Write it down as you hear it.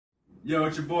Yo,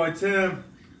 it's your boy Tim.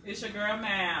 It's your girl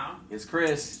Mal. It's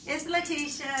Chris. It's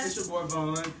Letitia. It's your boy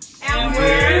Vaughn. And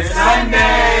we're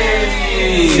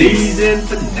Sunday Season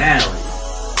finale.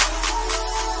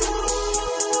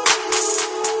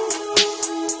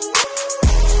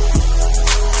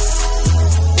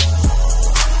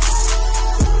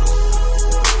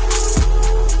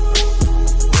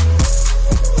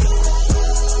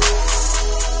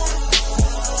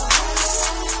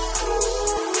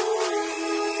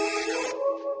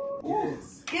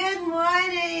 Good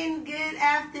morning, good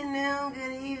afternoon,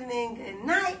 good evening, good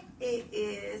night. It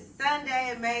is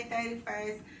Sunday, May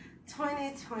 31st,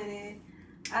 2020.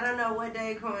 I don't know what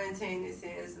day quarantine this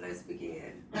is. Let's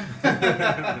begin.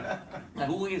 Now,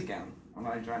 who is counting? I'm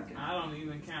not even trying to count. I don't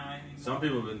even count anymore. Some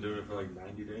people have been doing it for like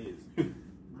 90 days.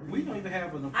 We don't even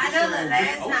have an I know official the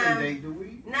last open time- date, do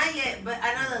we? Not yet, but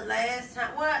I know the last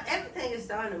time. Well, everything is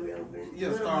starting to reopen. Yeah,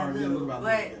 little by starting, yeah, little by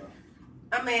But little,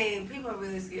 I mean, people are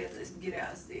really scared to get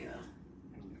out still.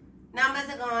 Numbers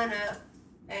are going up,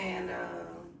 and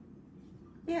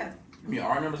yeah.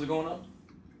 Our numbers are going up?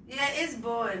 Yeah, it's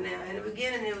boring now. In the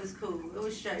beginning, it was cool. It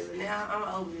was straight, but now I'm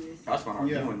over this. I was going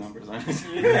to Yeah. viewing numbers.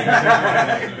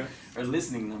 Or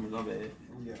listening numbers, my bad.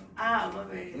 Yeah. Ah, my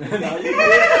bad. No, you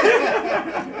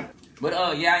good. But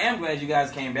yeah, I am glad you guys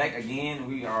came back again.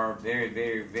 We are very,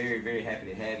 very, very, very happy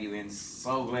to have you, and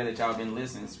so glad that y'all been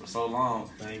listening for so long.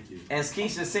 Thank you. As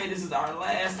Keisha said, this is our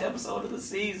last episode of the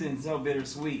season. So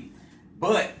bittersweet.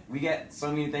 But we got so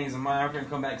many things in mind. We're going to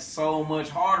come back so much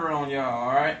harder on y'all,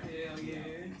 all right? Hell yeah.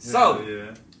 So,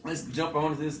 Yeah. let's jump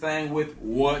on to this thing with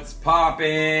What's Poppin'.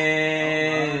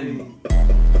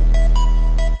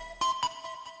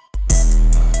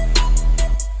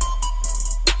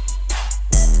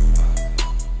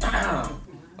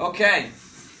 Okay.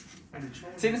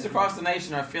 Teams across the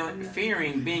nation are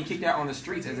fearing being kicked out on the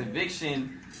streets as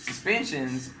eviction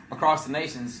suspensions across the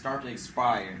nation start to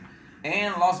expire.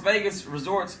 And Las Vegas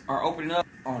resorts are opening up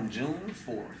on June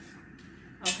 4th.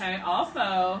 Okay,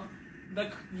 also,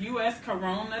 the U.S.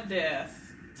 corona deaths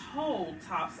toll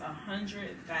tops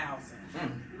 100,000.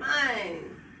 Man,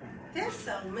 there's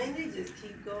so many. They just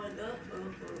keep going up.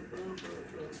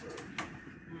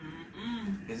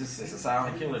 It's a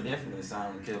silent killer, definitely a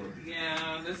silent killer.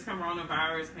 Yeah, this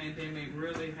coronavirus pandemic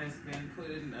really has been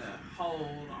putting a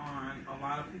hold on a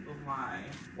lot of people's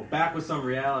lives. Well, back with some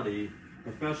reality,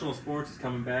 professional sports is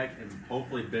coming back and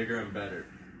hopefully bigger and better.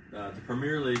 The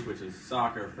Premier League, which is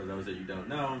soccer for those that you don't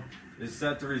know, is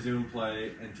set to resume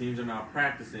play, and teams are now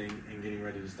practicing and getting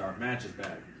ready to start matches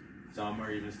back. Some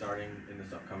are even starting in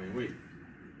this upcoming week.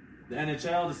 The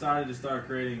NHL decided to start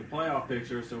creating a playoff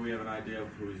picture so we have an idea of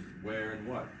who's where and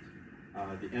what.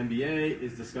 The NBA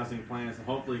is discussing plans to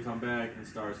hopefully come back and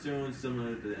start soon,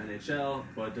 similar to the NHL,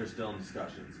 but they're still in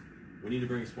discussions. We need to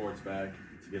bring sports back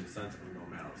to get a sense of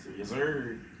normalcy. Yes,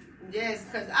 sir. Yes,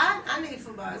 because I need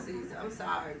football season. I'm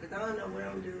sorry, because I don't know what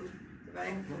I'm going to do if I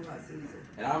ain't football season.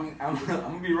 And I'm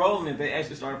gonna be rolling if they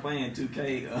actually start playing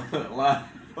 2K live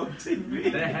on TV.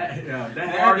 They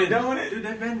They already doing it? Dude,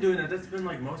 they've been doing that. That's been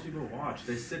like most people watch.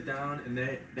 They sit down and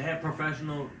they have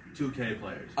professional 2K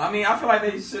players. I mean, I feel like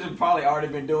they should have probably already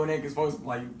been doing it because folks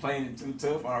like playing it too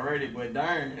tough already. But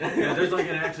darn, Yeah, there's like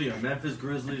actually a Memphis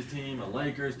Grizzlies team, a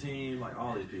Lakers team, like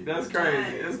all these people. that's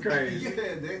crazy. That's crazy.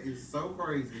 Yeah, that is so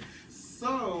crazy.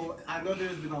 So, I know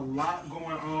there's been a lot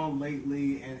going on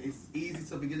lately, and it's easy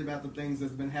to forget about the things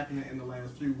that's been happening in the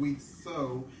last few weeks.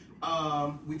 So,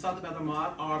 we talked about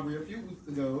Ahmaud Arbery a few weeks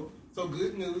ago. So,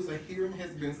 good news, a hearing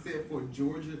has been set for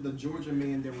the Georgia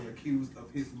men that were accused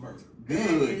of his murder. That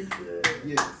Good. is good.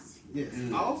 Yes.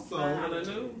 Good. Also,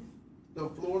 Hallelujah. the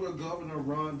Florida Governor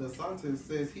Ron DeSantis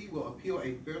says he will appeal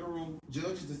a federal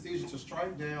judge's decision to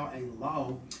strike down a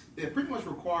law that pretty much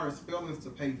requires felons to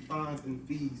pay fines and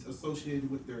fees associated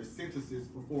with their sentences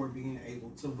before being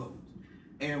able to vote.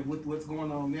 And with what's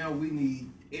going on now, we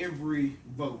need every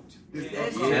vote. That's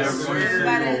upcoming Yes, true. sir.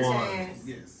 Everybody a Single one. chance.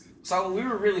 Yes. So we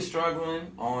were really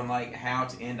struggling on like how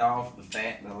to end off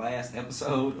the last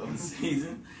episode of the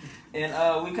season, and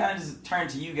we kind of just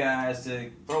turned to you guys to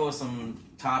throw us some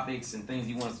topics and things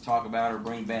you want us to talk about or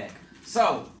bring back.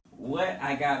 So what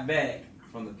I got back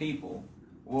from the people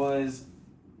was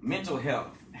mental health.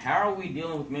 How are we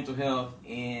dealing with mental health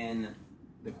in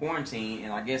the quarantine?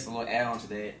 And I guess a little add on to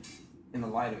that, in the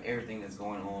light of everything that's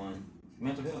going on,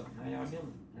 mental health. How y'all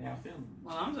feeling? How y'all feeling?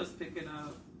 Well, I'm just picking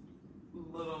up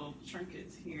little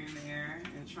trinkets here and there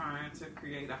and trying to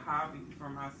create a hobby for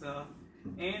myself.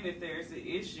 And if there's an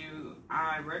issue,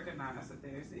 I recognize that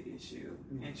there's an issue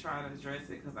and try to address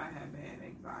it because I have bad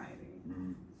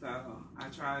anxiety. So I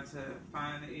try to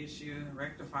find the issue and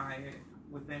rectify it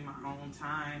within my own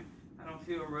time. I don't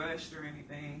feel rushed or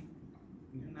anything.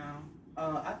 You know.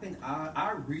 I think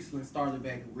I recently started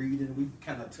back reading. We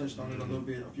kind of touched on it a little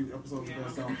bit a few episodes ago.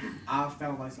 So I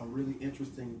found like some really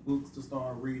interesting books to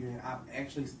start reading. I've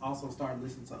actually also started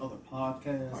listening to other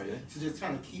podcasts to just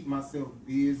kind of keep myself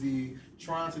busy,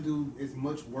 trying to do as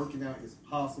much working out as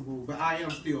possible. But I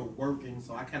am still working,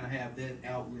 so I kind of have that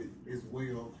outlet as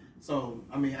well. So,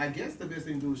 I mean, I guess the best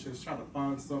thing to do is just try to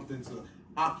find something to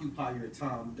occupy your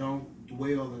time. Don't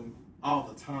dwell in all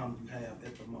the time you have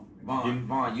at the moment.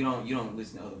 Vaughn, you don't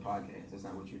listen to other podcasts. That's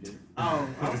not what you do. Oh,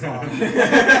 I'm sorry.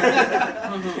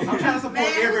 I'm trying to support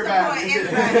everybody.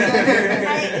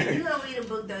 Hey, if you're going to read a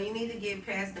book, though, you need to get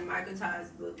past the Michael Todd's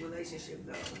book, Relationship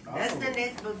Goals. That's the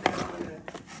next book that I'm going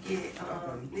to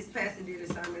get. This pastor did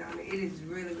a sermon on it. It is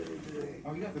really, really good.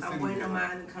 Oh, you have to I'm waiting on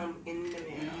mine to come in the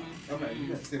mail. Okay, you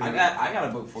got to sit I got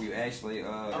a book for you actually.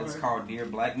 It's called Dear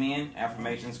Black Men: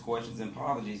 Affirmations, Questions, and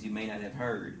Apologies You May Not Have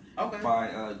Heard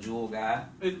by Jewel Guy.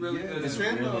 It's really good. It's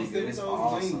send really those, good. It's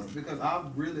awesome. links because I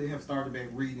really have started back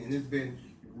reading and it's been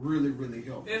really, really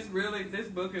helpful. This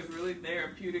book is really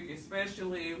therapeutic,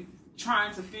 especially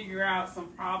trying to figure out some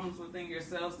problems within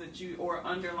yourselves or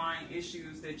underlying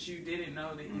issues that you didn't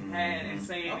know that you had, and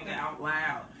saying it out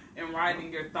loud and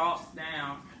writing your thoughts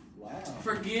down. Wow.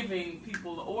 Forgiving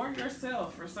people or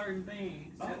yourself for certain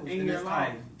things in and your it's life.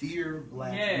 Called Dear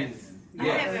Black Yes. Men.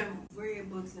 I haven't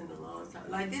read books in a long time.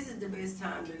 Like, this is the best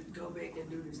time to go back and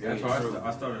do this. Yeah, so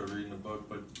I started reading the book,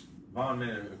 but Vaughn made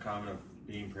a comment of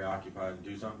being preoccupied and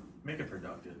do something. Make it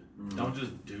productive. Don't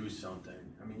just do something.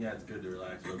 I mean, yeah, it's good to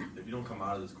relax, but if you don't come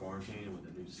out of this quarantine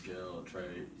with a new skill, a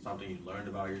trade, something you learned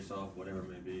about yourself, whatever it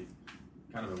may be,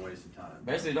 kind of a waste of time.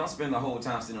 Basically, don't spend the whole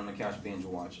time sitting on the couch binge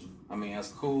watching. I mean, that's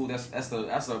cool. That's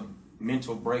a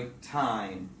mental break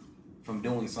time from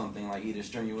doing something like either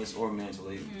strenuous or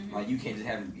mentally. Like you can't just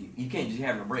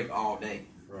have a break all day.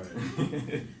 Right.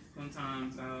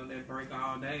 Sometimes that break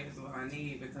all day is what I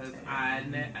need, because I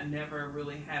never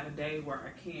really have a day where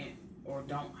I can't or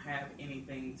don't have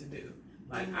anything to do.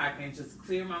 Like I can just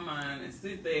clear my mind and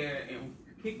sit there and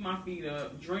pick my feet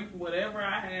up, drink whatever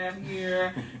I have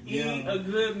here, eat a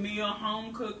good meal,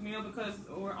 home cooked meal, because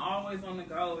we're always on the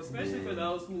go, especially for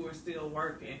those who are still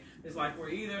working. It's like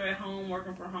we're either at home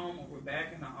working from home or we're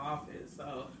back in the office.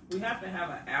 So we have to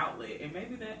have an outlet, and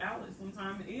maybe that outlet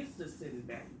sometimes is just sitting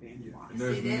back and binge watching.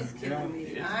 See, that's killing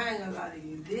me. I ain't gonna lie to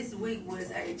you. This week was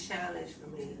a challenge for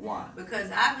me. Why? Because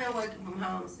I've been working from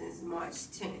home since March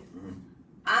 10th.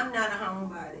 I'm not a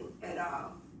homebody at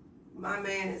all. My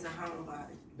man is a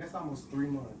homebody. That's almost 3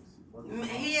 months.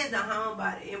 He is a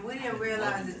homebody, and we didn't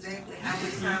realize exactly how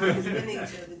much time we spend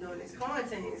each other during this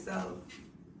quarantine. So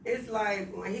it's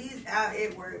like when he's out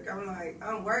at work, I'm like,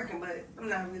 I'm working, but I'm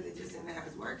not really just in the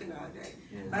house working all day.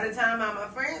 By the time all my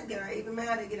friends get out, even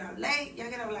now they get out late, y'all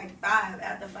get out like 5,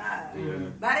 after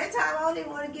 5. By that time, I don't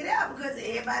even want to get out because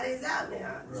everybody's out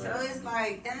now. Right. So it's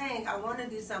like, dang, I want to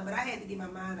do something, but I had to get my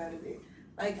mind out of it.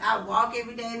 Like, I walk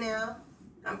every day now.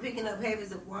 I'm picking up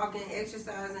habits of walking,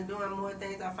 exercising, doing more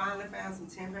things. I finally found some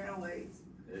 10-pound weights.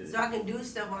 So I can do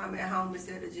stuff while I'm at home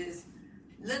instead of just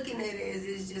looking at it as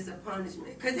it's just a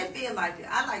punishment. Because it feels like it.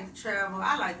 I like to travel.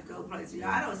 I like to go places.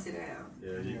 I don't sit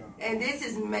down. And this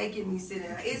is making me sit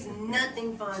down. It's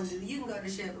nothing fun to do. You can go to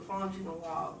Shepherd Farms, you can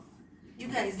walk. You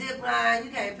can't zip line,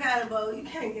 you can't paddleboat, you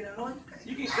can't get on.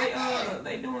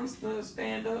 They doing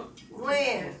stand up.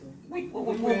 When?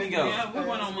 When we go? Yeah, we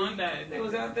went on Monday. They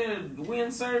was out there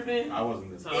windsurfing. I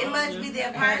wasn't there. It must be their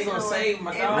I had to personal. go save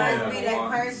my It dog. must be their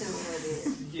personal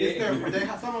with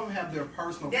it. Some of them have their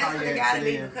personal That's what it kayaks gotta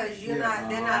be, there. because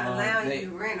they're not allowing you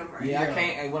to rent them right Yeah, now. I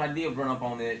can't. When I did run up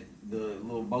on it, the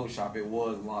little boat shop, it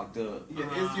was locked up. Yeah,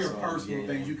 it's your personal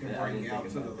things you can I bring didn't out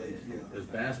think to the about lake. that. There's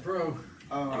Bass Pro.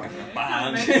 Like, dang,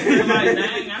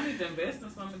 I need to invest in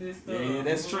some of this stuff. Yeah,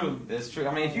 that's true. That's true.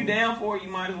 I mean, if you down for it, you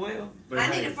might as well. But I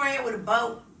need a friend with a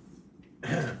boat.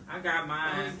 I got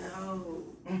mine. No.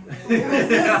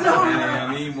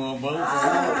 I need more boats.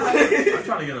 I'm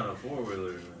trying to get on a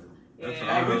 4-wheeler, man. That's what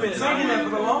Yeah. I'm We've been really- saying that for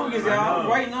the longest,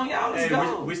 y'all. Waiting on y'all. Let's Hey,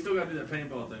 go. we still got to do that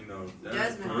paintball thing, though. That's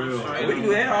Jasmine, for real. I'm Hey, we can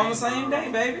do that on the same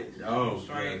day, baby. Oh,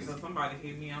 Straight. yes. So somebody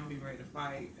hit me, I'm be ready to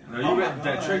fight. No, you got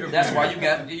that trigger. That's why you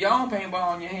got your own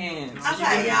paintball in your hands.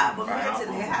 Okay, y'all, but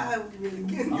mentally, how are we really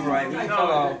getting All right, we No,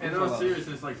 fell off. in all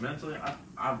seriousness, like mentally,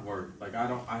 I've worked. Like I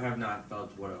have not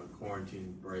felt what a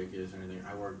quarantine break is or anything.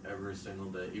 I worked every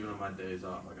single day, even on my days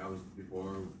off. Like I was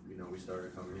before, we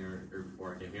started coming here, or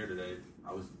before I came here today,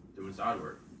 I was doing side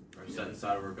work. Or setting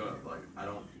side work up. Like I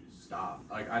don't stop.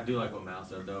 Like I do like what Mal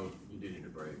said though. You do need a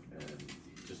break and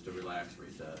just to relax,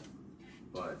 reset.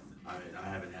 But I mean, I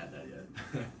haven't had that yet.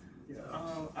 Yeah,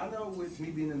 I know with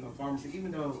me being in the pharmacy,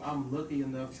 even though I'm lucky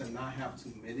enough to not have to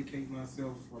medicate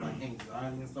myself for like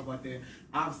anxiety and stuff like that,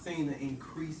 I've seen an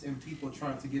increase in people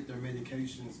trying to get their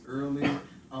medications early.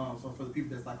 So for the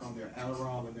people that's like on their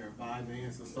Adderall and their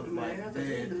Vyvanse and stuff like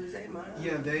that,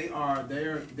 yeah,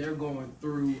 they're going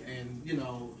through, and you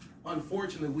know,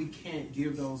 unfortunately, we can't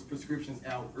give those prescriptions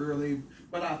out early.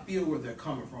 But I feel where they're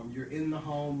coming from. You're in the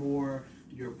home more.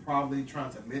 You're probably trying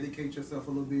to medicate yourself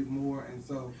a little bit more, and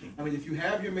so I mean, if you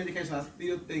have your medication, I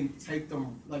still think take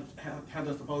them like how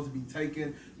they're supposed to be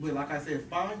taken. But like I said,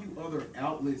 find you other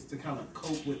outlets to kind of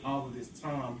cope with all of this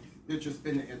time that you're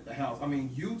spending at the house. I mean,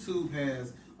 YouTube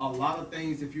has a lot of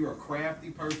things. If you're a crafty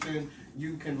person,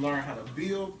 you can learn how to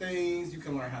build things. You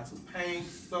can learn how to paint.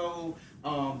 So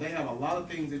they have a lot of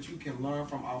things that you can learn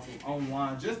from off of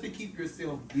online just to keep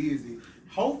yourself busy.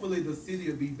 Hopefully the city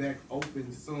will be back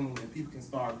open soon and people can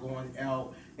start going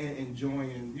out and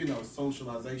enjoying, you know,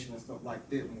 socialization and stuff like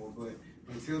that more. But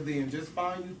until then, just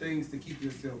find you things to keep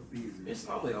yourself busy. It's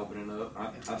slowly opening up.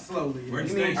 Slowly.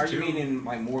 Are you meaning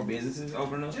like more businesses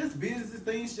opening up? Just businesses,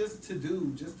 things just to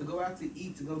do, just to go out to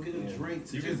eat, to go get a drink,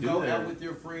 to You just can go do that. out with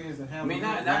your friends and have. I mean,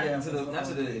 not to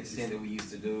the extent that we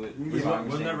used to do it.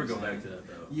 We'll never go back to that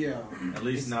though. Yeah. At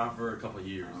least not for a couple of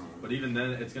years. But even then,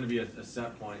 it's going to be a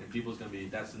set point, and people's going to be,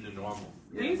 that's the new normal.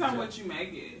 Things are what you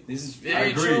make it. This is I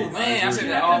very agree. true, man. I say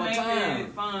that all the Make time.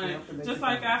 it fun. Just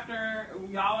like after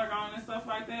y'all are gone and stuff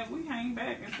like that, we hang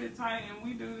back and sit tight and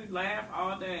we do laugh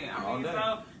all day. I mean,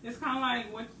 so it's kind of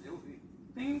like what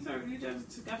things are. You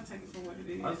just got to take it for what it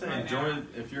is. I think right enjoy now.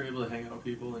 if you're able to hang out with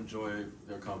people, enjoy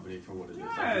their company for what it is.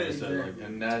 Yes, Like you just said, exactly.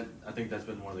 and that I think that's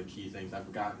been one of the key things.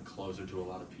 I've gotten closer to a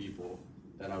lot of people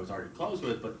that I was already close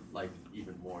with, but like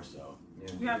even more so.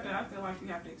 You have to. I feel like you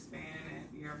have to expand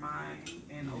your mind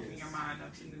and open your mind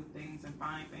up to new things and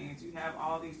find things. You have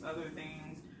all these other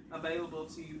things available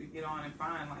to you to get on and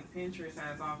find. Like Pinterest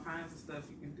has all kinds of stuff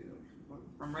you can do,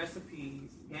 from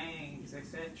recipes, games,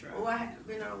 etc. Oh, I have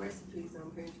been on recipes on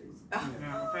Pinterest.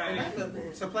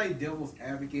 Okay. To play devil's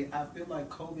advocate, I feel like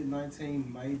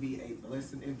COVID-19 may be a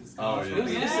blessing in disguise. Oh, yeah. It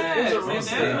was Yes, a it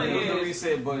reset. definitely It was a is.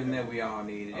 reset button that we all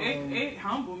needed. It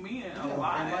humbled me a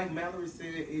lot. And like Mallory said,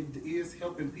 it is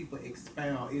helping people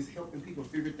expound. It's helping people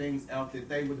figure things out that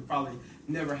they would have probably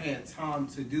never had time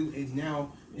to do. And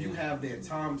now you have that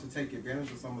time to take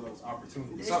advantage of some of those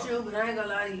opportunities. It's true, but I ain't gonna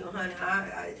lie to you, honey.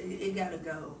 It gotta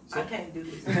go. I can't do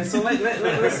this. So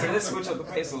let's switch up the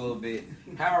pace a little bit.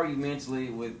 How are you mentally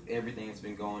with everything that's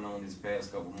been going on these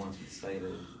past couple months with the state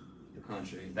of the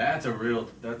country? That's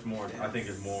more, I think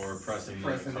is more pressing than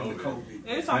Pressing COVID. into COVID.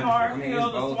 It's a hard I mean, pill it's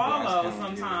to both swallow ways. I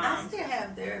sometimes. still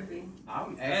have therapy.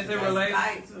 I'm As it actually- relates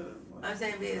Skype. to. I'm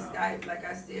saying via Skype, like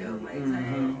I still Mm-hmm.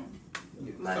 maintain.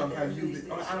 My So have you?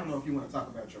 therapist I don't know if you want to talk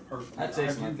about your personal. I text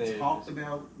have my you therapist. talked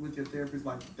about with your therapist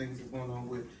like the things that's going on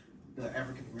with the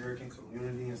African American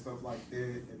community and stuff like that,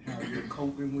 and how you're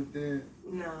coping with that?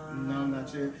 No. No,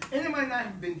 not yet. And it might not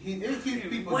have been hit. It hits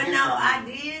people. Well, no,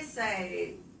 differently. I did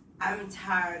say I'm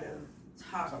tired of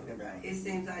talking about it. It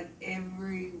seems like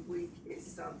every week is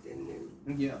something new.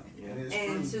 Yeah. Yeah. It's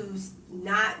And true. to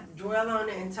not dwell on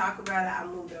it and talk about it, I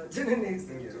moved on to the next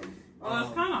subject. Well,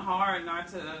 it's kind of hard not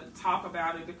to talk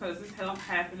about it because it's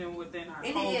happening within our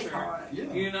It culture. is hard.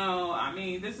 Yeah. You know, I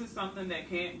mean, this is something that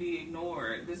can't be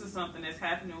ignored. This is something that's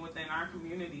happening within our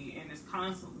community and it's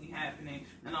constantly happening.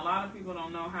 And a lot of people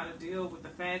don't know how to deal with the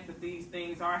fact that these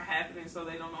things are happening, so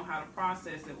they don't know how to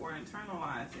process it or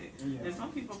internalize it. Yeah. And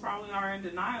some people probably are in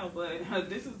denial, but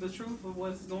this is the truth of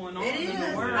what's going on It in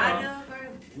is. the world. I do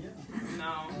agree. Yeah. You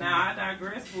know, now I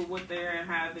digress with what they're and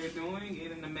how they're doing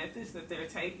it and the methods that they're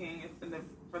taking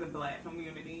for the black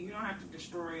community. You don't have to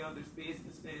destroy others'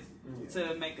 businesses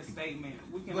to make a statement.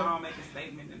 We can Well, all make a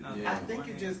statement in other Yeah. I think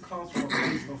it just comes from a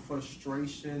place of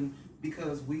frustration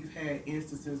because we've had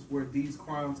instances where these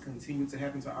crimes continue to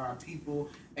happen to our people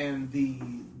and the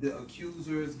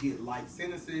accusers get light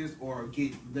sentences or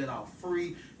get let off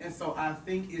free. And so I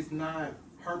think it's not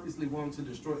purposely wanting to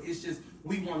destroy. It's just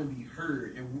we want to be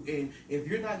heard. And if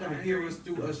you're not going to hear us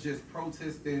through us just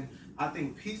protesting, I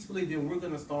think peacefully, then we're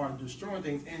going to start destroying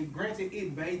things. And granted,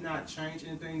 it may not change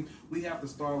anything. We have to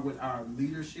start with our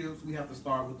leaderships. We have to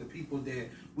start with the people that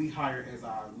we hire as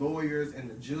our lawyers and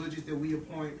the judges that we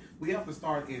appoint. We have to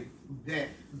start at that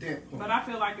point. But I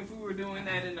feel like if we were doing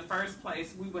that in the first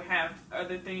place, we would have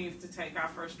other things to take our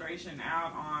frustration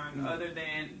out on other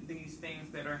than these things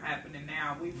that are happening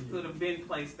now. We could have been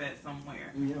placed that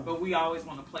somewhere. Yeah. But we always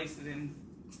want to place it in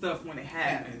stuff when it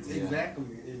happens. happens. Exactly.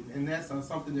 And that's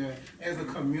something that, as a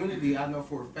community, I know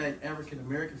for a fact, African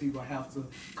American people have to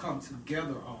come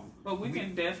together on. But we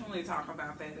can definitely talk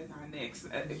about that in our next,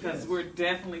 because we're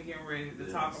definitely getting ready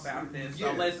to talk about this.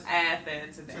 So let's add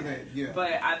that to that.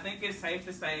 But I think it's safe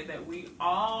to say that we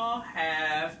all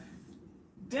have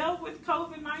dealt with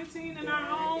COVID-19 in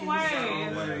our own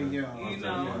way. You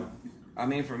know. I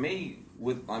mean, for me,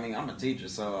 I'm a teacher,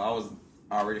 so I was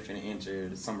already finna enter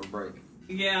the summer break.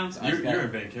 Yeah. So you're in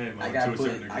vacay mode. I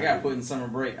got put in summer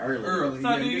break early.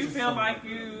 So do you feel like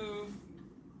you've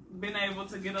been able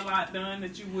to get a lot done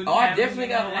that you wouldn't? Oh, I definitely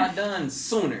got a lot done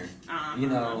sooner. You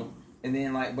know, and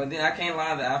then but then I can't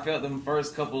lie that I felt the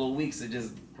first couple of weeks of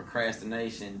just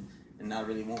procrastination and not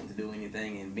really wanting to do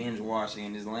anything and binge watching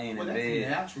and just laying in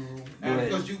bed. That's natural.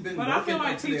 Because you've been. But I feel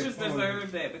like teachers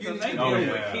deserve that because they deal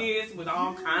with kids with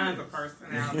all kinds of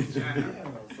personalities.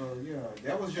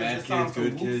 That was bad kids,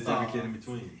 good kids, every kid in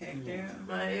between. Heck yeah.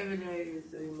 My everyday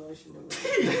is emotional.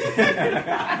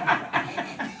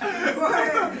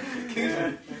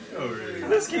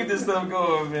 Let's keep this stuff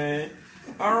going, man.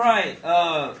 All right.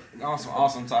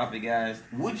 Awesome topic, guys.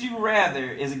 Would you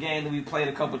rather is a game that we played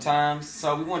a couple times,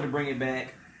 so we wanted to bring it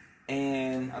back,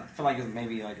 and I feel like it's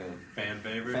maybe like a fan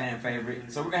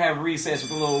favorite. So we're gonna have a recess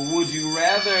with a little Would You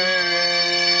Rather.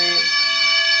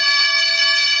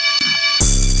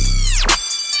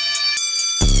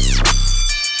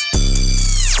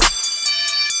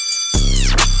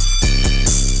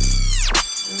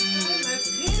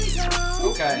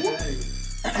 Okay.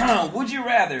 Would you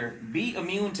rather be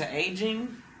immune to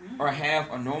aging or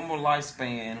have a normal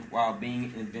lifespan while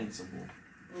being invincible?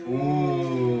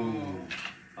 Ooh.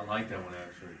 I like that one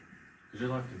actually. Because your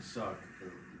life can suck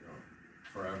for,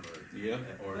 forever. Yeah.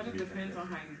 But it depends on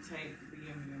how you take the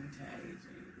immune to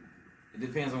aging. It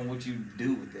depends on what you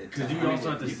do with it. Because you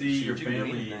also have to see your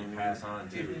family pass on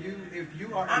too. If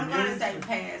you are, I'm going to say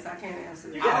pass. I can't answer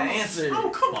that. You gotta answer. Oh,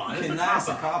 come on. It's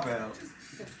a cop out.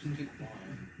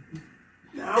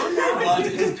 No, no.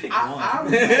 Just pick one. I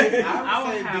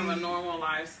would have a normal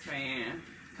lifespan.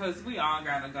 Because we all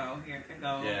gotta go here and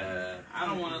go. Yeah. I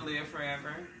don't want to live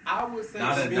forever. I would say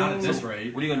not at this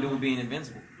rate. What are you gonna do with being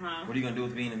invincible? Huh? What are you gonna do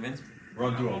with being invincible?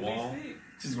 Run through a wall?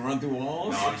 She's gonna run through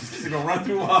walls? No, I'm she's gonna run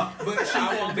through walls. But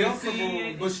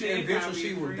she's invincible.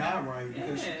 She would die, right?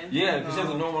 Because she has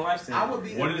a normal lifespan. I would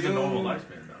be. What is a normal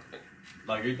lifespan, though?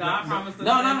 Like God promised us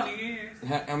 70 years.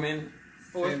 I mean,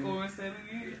 7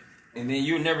 years. And then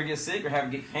you'll never get sick or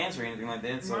get cancer or anything like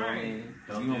that. So right. I mean,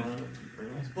 you don't.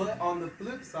 But on the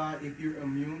flip side, if you're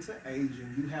immune to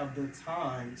aging, you have the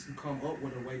time to come up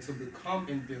with a way to become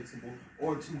invincible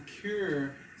or to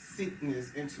cure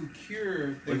sickness and to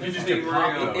cure. But you just get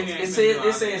popped. It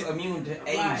says immune to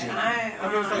aging.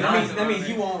 That means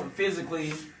you won't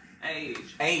physically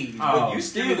age, but you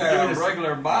still got a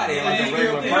regular body, like a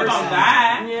regular person.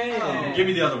 Die. Give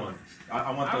me the other one.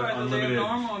 I want the unlimited.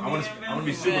 I want to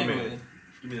be Superman.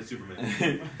 Give me the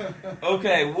Superman.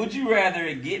 Okay, would you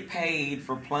rather get paid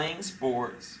for playing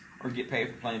sports or get paid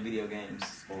for playing video games?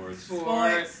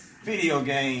 Sports. Video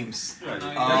games.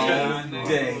 All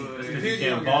day. That's because you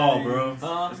can't ball, bro.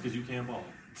 That's because you can't ball.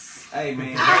 Hey,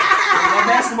 man. My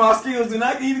basketball skills do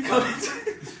not even come into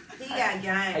He got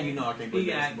game. Hey, you know I can't play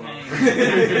basketball.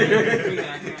 He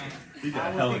got game. He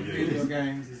got hella video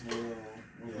games as well.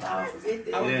 Let me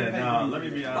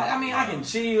be honest. I mean, I can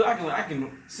chill. I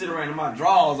can sit around in my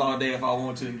drawers all day if I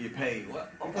want to and get paid.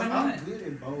 What? I'm good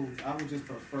in both. I would just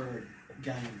prefer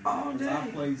gaming. All day.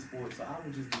 I play sports, so I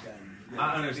would just do gaming. Yeah.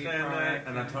 I understand that,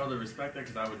 and I totally respect that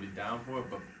because I would be down for it.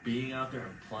 But being out there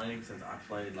and playing, since I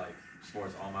played like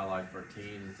sports all my life for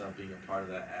teams and stuff, being a part of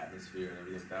that atmosphere and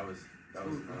everything, that was.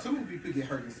 Too many people get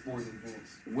hurt in sporting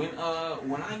events. When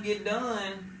I get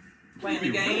done playing the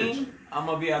game, I'm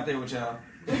gonna be out there with y'all.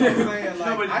 When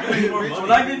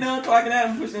I get done clocking out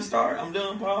and pushing start, I'm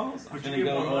done. Pause. I'm gonna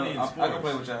go. Money in sports. I can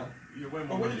play with y'all. You're way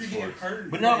more money in sports.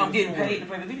 But no, I'm getting paid to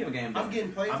play the video game. I'm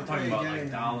getting paid. I'm talking about like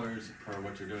dollars per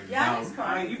what you're doing. Yeah,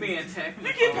 you being technical.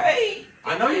 You get paid.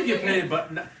 I know you get paid,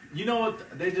 but you know what?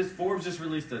 Forbes just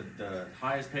released the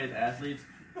highest paid athletes.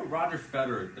 You know, Roger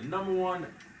Federer, the number one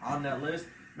on that list,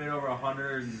 made over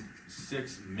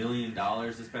 $106 million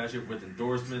this past year with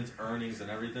endorsements, earnings, and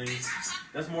everything.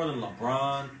 That's more than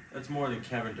LeBron. That's more than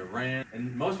Kevin Durant.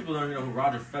 And most people don't even know who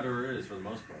Roger Federer is for the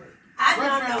most part. I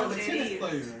don't know what it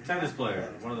is. Tennis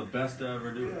player. One of the best to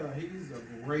ever do it. Yeah, he's a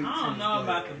great I don't know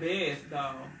about the best,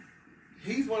 though.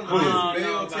 He's one of the best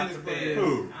male tennis players.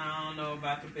 Who? I don't know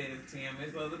about the best, Tim.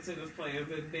 There's other tennis players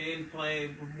that didn't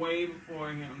play way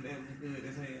before him that was good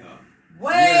as hell.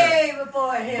 Way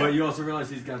before But him. you also realize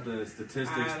he's got the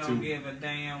statistics I don't to give a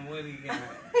damn what he got.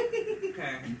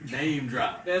 Okay. name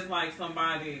drop. That's like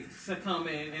somebody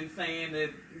succumbing and saying that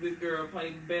this girl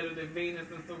played better than Venus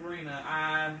and Serena.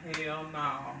 Hell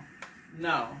no.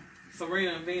 No.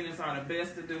 Serena and Venus are the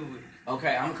best to do it.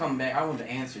 Okay, I'm coming back. I want to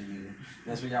answer you.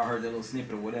 That's where y'all heard that little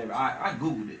snippet or whatever. I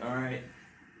Googled it, alright?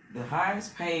 The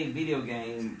highest paid video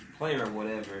game player or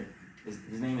whatever, his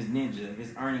name is Ninja.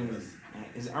 His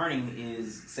earning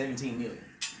is 17 million.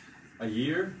 A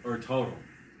year or total?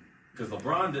 Because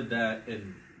LeBron did that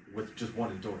with just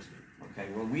one endorsement. Okay,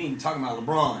 well, we ain't talking about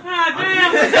LeBron. God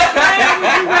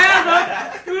damn.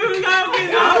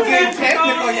 I'm getting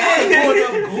technical. Y'all pulling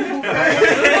up Google.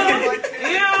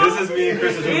 This is me and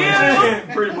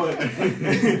Chris. Pretty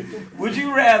much. Would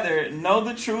you rather know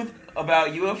the truth about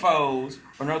UFOs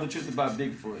or know the truth about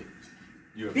Bigfoot?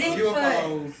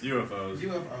 UFOs.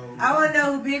 UFOs. I want to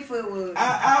know who Bigfoot was.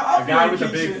 I A guy feel with a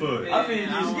like big Keisha- foot. I feel Yeah, you.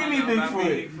 I Give me wanna know about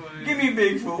Bigfoot. Give me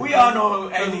Bigfoot. We all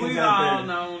know aliens We out all there.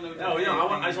 know. Oh, yeah,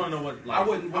 I just want to know what. Like, I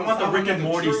wouldn't- I want the I Rick and want the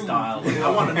Morty truth. style. Like, I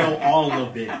want to know all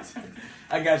of it.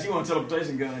 I got you on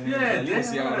teleportation gun. Yeah, you want to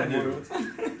see all damn that right works.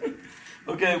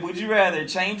 Okay, would you rather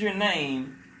change your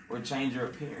name or change your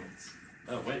appearance?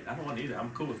 Oh wait, I don't want either.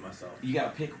 I'm cool with myself. You gotta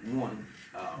pick one.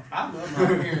 Oh. I love my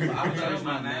parents. I changed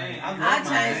my name. I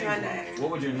changed my name.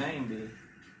 What would your name be?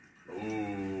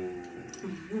 Ooh.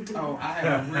 Oh, I had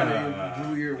a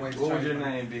really weird way to What would change your my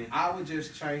name be? I would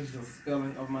just change the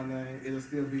spelling of my name. It'll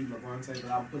still be Levante,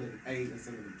 but I'll put an A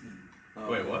instead of an E.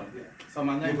 Wait, what? Yeah. So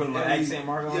my name You put is an L-E- accent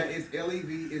mark on Yeah, it? it's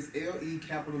L-E-V. It's L-E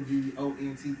capital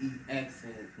V-O-N-T-E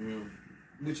accent,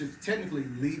 which is technically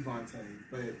Levante.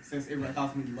 But since everybody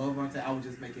calls me Levante, I would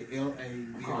just make it L-A-V.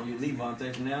 I'm calling you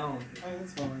Levante from now on. Oh,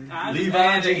 that's fine. I just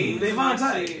Levante. added E to my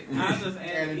Levante. shit. I just Add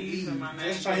added an E to E. my name.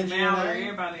 Just But change your now name.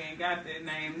 everybody ain't got that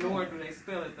name, nor do they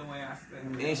spell it the way I spell it.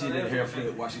 And she So did a that's hair what flip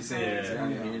makes while she it said it. Yeah. So I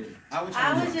didn't hear it. I would change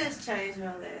I would my- just change my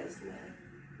last name.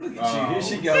 Look at you. Here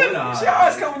she Oh, go. sit down. She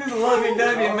always come with this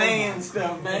lovey-dovey man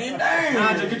stuff, man. Damn.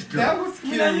 Nah, just get your That girl. was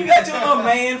cute. You know, you got your little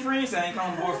man friend. So I ain't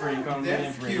calling boyfriend. Call him man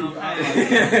That's friend. cute. I like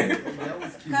Okay. that. That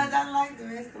was cute. Because I like the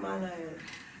rest of my name.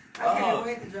 I Oh. can't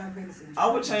wait to drop into some. I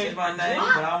would change my name,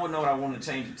 but I wouldn't know what I want to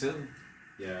change it to.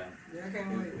 Yeah. Yeah, I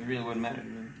can't wait. It really wouldn't matter to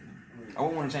me. I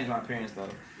wouldn't want to change my appearance though.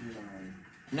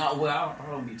 No. No, well, I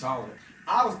don't be taller.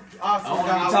 I was wanna be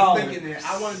I taller. was thinking that.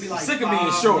 I want to be like Sick of being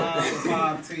 5'9" short. or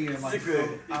 5'10". Like, Sick of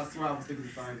it. I swear I was thinking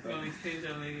the same Gonna thing. extend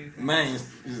your legs. Man,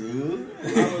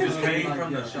 Just hang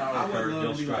from the shower I would curtain, love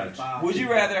you'll to be like stretch. 5'10". would you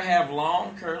rather have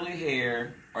long curly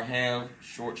hair or have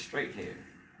short straight hair?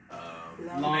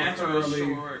 Long Natural curly.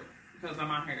 short, because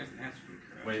my hair is naturally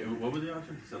curly. Wait, what were the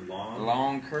options? You said long,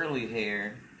 Long curly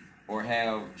hair or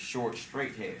have short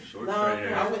straight hair? short, Long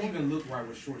straight I hair. wouldn't even look right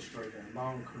with short straight hair.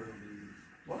 Long curly.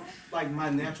 What? Like my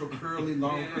natural curly,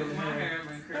 long Yeah, curly my hair. hair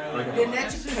been curly. Like The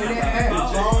natural curly hair.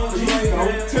 Long straight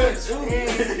Don't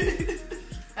hair. touch.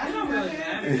 I don't really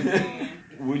matter.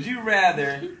 Would you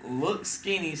rather look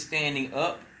skinny standing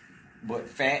up but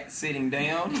fat sitting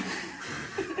down?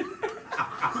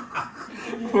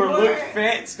 Or look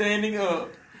fat standing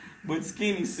up but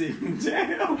skinny sitting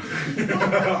down?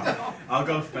 I'll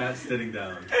go fat sitting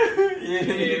down. Yeah,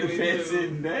 the me fat too.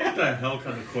 sitting What down. the hell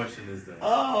kind of question is that?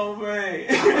 Oh man.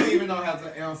 I don't even know how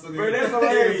to answer this. Bro, that's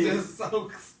hilarious. It's just so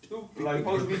stupid. Like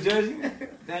supposed to be judging?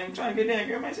 Damn, trying to get down,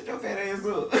 girl. Man, shut your fat ass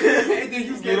up. And then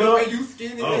you Get stand up. up and you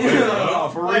skinny. Oh, as wait, hell. oh,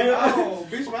 for Like, real? oh,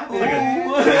 bitch, my Like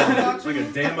bad. It's like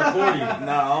a damn accordion.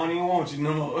 Nah, I don't even want you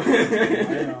no more.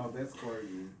 Wow, that's crazy.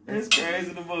 That's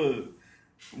crazy the bug.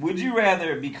 Would you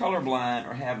rather be colorblind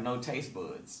or have no taste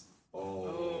buds?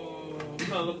 Oh,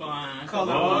 colorblind.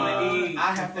 Colorblind. Eat.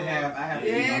 I have to Yeah,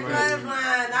 eat.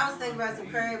 colorblind. I was thinking about some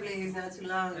crab legs not too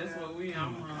long That's ago. what we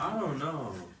on. I don't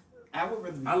know. I would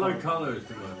rather be I like colorblind. colors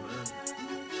too much, man.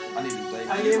 I need to play.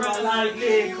 I live rather life,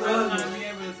 big rather brother. not be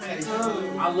able to taste Hey,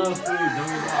 food. I love food. Don't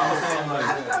I'm saying I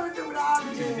like, thought we do it all the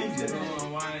time.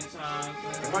 Doing white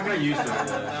chocolate. I'm not gonna use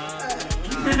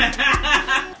that.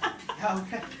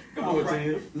 Okay. Come on,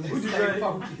 Tim. Let's What'd you stay say?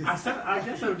 focused. I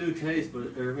guess I would do taste, but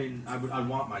I mean, I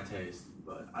want my taste,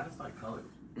 but I just like colors.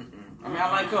 I mean,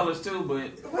 I like colors too,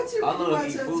 but What you I love what's to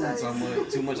eat your food taste? so much,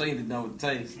 too much. I need to know the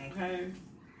taste. Okay.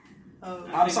 Oh.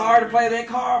 I'm sorry to play that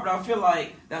card, but I feel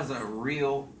like that's a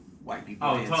real white people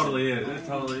Oh, it answer. totally is. It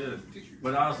totally is.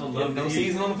 But I also Yeah, love no to eat.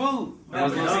 season on the food. That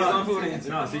was no season on the food answer.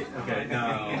 No, see, okay,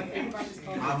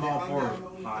 no. I'm all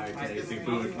for high tasting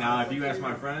food. Now, if you ask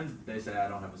my friends, they say I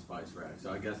don't have a spice rack.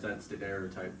 So I guess that's the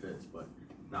stereotype fits. But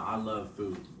no, I love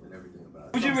food and everything about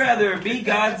it. Would you rather be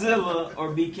Godzilla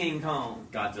or be King Kong?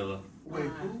 Godzilla. Wait,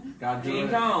 who? King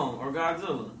Godzilla. Kong or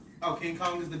Godzilla? Oh, King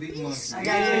Kong is the big one. I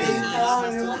got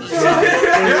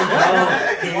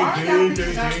King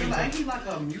Kong. Ain't he like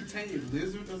a mutated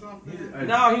lizard or something?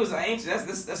 No, he was an ancient.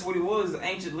 That's what he was. An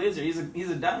ancient lizard. He's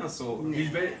a dinosaur.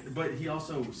 But he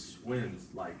also swims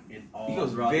like in all. He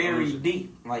goes throughout the very ocean.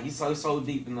 deep. Like he's so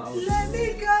deep in the ocean. Let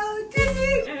me go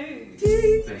deep, Hey.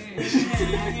 deep.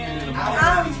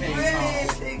 I I'm like King really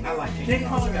Kong. thinking. I like King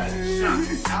Kong.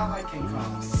 I like King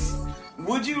Kong.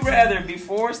 Would you rather be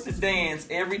forced to dance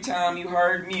every time you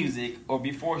heard music, or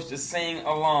be forced to sing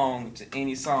along to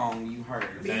any song you heard?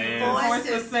 Damn. Forced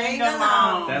to sing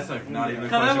along. That's like not even a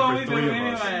Cause that's what question we for do three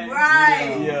of us. anyway.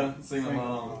 Right. Yeah, sing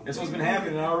along. That's what's been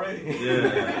happening already.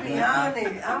 Yeah. Be on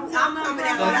it. I'm coming out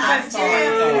That's with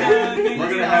jams. We're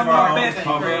gonna have our own Best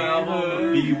cover friend.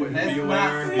 album. Be Let's aware.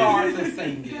 not start the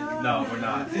singing. No, we're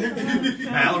not.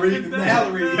 Mallory.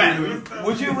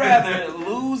 Would you rather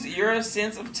lose your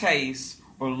sense of taste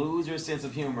or lose your sense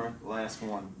of humor? Last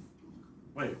one.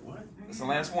 Wait, what? That's the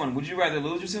last one. Would you rather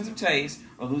lose your sense of taste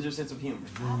or lose your sense of humor?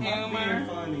 Humor.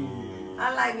 Funny.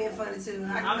 I like being funny too.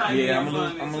 I like Yeah, being I'm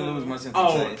funny, gonna too. lose my sense of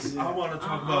Oh, taste. I want to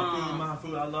talk about food, my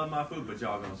food. I love my food, but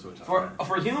y'all gonna switch up.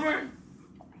 For humor,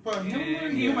 For humor, Yeah,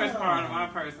 humor's part of my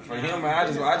person. for humor, I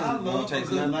just love won't a taste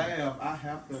good nothing. laugh. I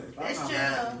have to. If I'm It's not true.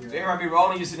 laughing, If everybody be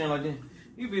rolling, you sitting there like this.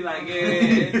 You be like,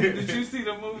 yeah. Did you see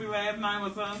the movie last night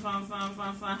with son,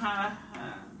 ha,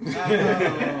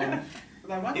 ha.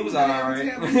 Like, why It was you alright.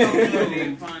 tell me something?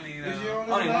 Really funny Is though. you I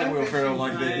don't even like Will Ferrell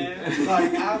like that.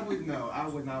 Like I would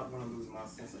not want to lose my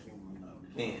sense of humor. No.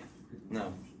 Man,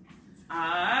 no.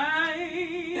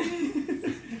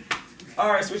 I All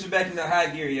right, switching back into high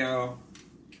gear, y'all.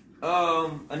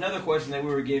 Another question that we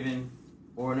were given,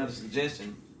 or another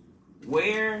suggestion: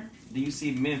 where do you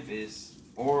see Memphis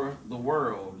or the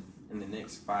world in the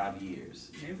next 5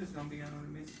 years? Memphis gonna be on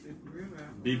the Mississippi River.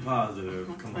 Be positive.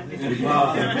 Come on. Be Be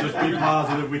positive. Just be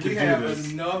positive. We We can have do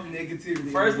this. enough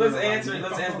negativity. First, in let's the world answer. right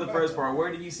Let's now. answer the first part.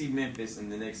 Where do you see Memphis in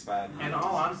the next 5 years? In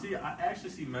all honesty, I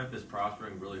actually see Memphis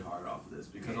prospering really hard off of this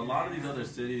because a lot of these other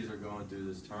cities are going through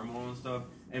this turmoil and stuff.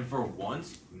 And for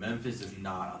once, Memphis is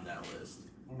not on that list.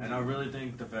 And I really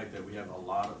think the fact that we have a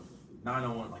lot of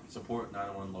 901, like support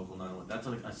 901, local 901, that's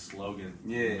like a slogan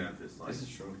in Memphis. Like, This is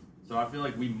true. so I feel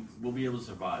like we'll be able to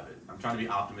survive it. I'm trying to be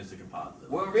optimistic and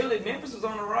positive. Well, really, Memphis was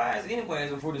on the rise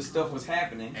anyways before this stuff was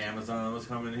happening. Amazon was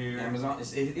coming here. Amazon,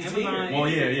 it's Amazon, here. Well,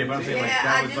 yeah, but I'm saying like Yeah,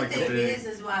 that I was do like the think big.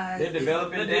 business wise. They're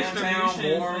developing The downtown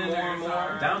distribution more and more and centers more.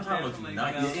 are Downtown looks definitely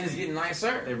nice. And it's getting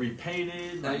nicer. They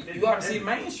repainted. Like, you ought to see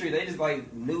Main Street. They just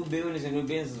like new buildings and new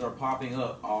businesses are popping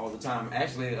up all the time.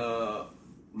 Actually,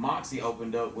 Moxie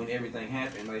opened up when everything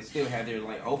happened. They still have their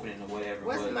like opening or whatever.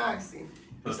 What's but Moxie?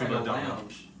 Those it's like a people don't know.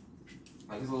 lounge.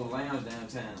 Like this little lounge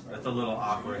downtown. That's a little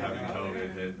awkward having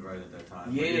COVID hit right at that time.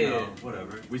 But, Yeah. you know,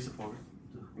 whatever. We support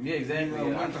it. Yeah, exactly. You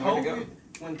know, Yeah, I can't wait to go.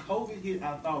 when COVID hit,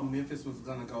 I thought Memphis was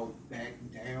gonna go back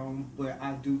down, but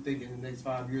I do think in the next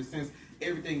 5 years, since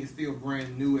everything is still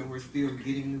brand new and we're still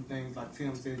getting new things, like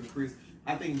Tim said and Chris,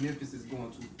 I think Memphis is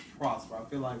going to prosper. I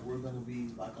feel like we're gonna be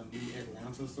like a new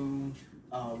Atlanta soon.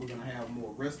 We're gonna have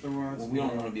more restaurants. Well, we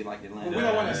don't want to be like Atlanta. Well, we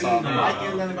don't want to be Yeah. like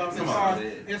Atlanta, but Come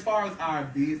as far as our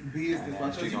business, Yeah,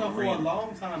 because you know, for a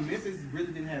long time, Memphis really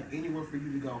didn't have anywhere for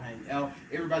you to go hang out.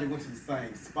 Everybody went to the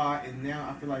same spot, and now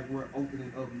I feel like we're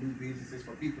opening up new businesses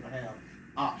for people to have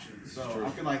options. So True. I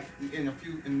feel like in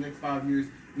the next 5 years,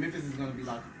 Memphis is going to be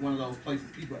like one of those places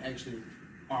people actually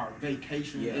are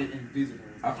vacationing Yeah. and visiting.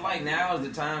 I feel like now is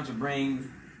the time to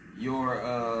bring your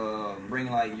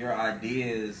your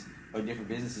ideas of different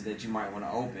businesses that you might want to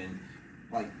open.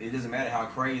 Like, it doesn't matter how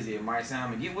crazy it might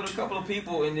sound, but get with a couple of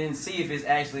people and then see if it's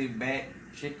actually bad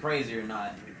shit crazy or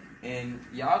not. And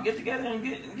y'all get together and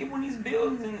get one of these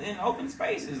buildings and open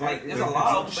spaces. Like, there's a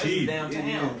lot of open spaces downtown.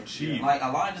 Yeah. Cheap. Like, a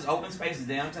lot of just open spaces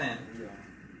downtown. Yeah.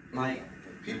 Like,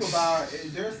 People buy.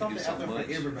 There's something do so out there much.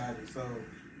 for everybody. So.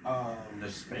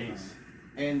 There's space.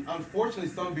 And unfortunately,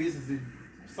 some businesses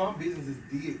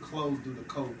did close due to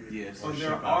COVID. Yes. So Or there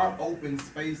shut are down. open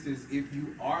spaces. If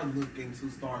you are looking to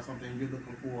start something, you're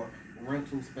looking for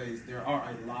rental space. There are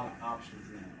a lot of options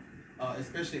now,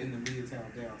 especially in the Midtown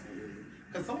downtown area.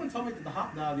 Because someone told me that the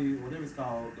Hot Doggy, whatever it's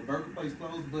called, the burger place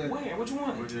closed, but where? Which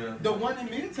one? the one in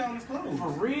Midtown is closed. For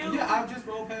real? Yeah, I just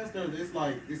rolled past there. It's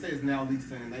like it says now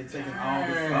leasing, and they taking all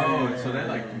the Oh, stuff. so they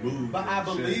like moved. But I and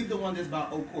shit. believe the one that's by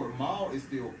Oak Court Mall is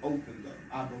still open though.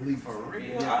 I believe For so. real?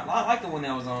 Yeah. I like the one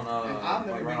that was on, And I've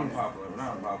never like right on been there. Popular.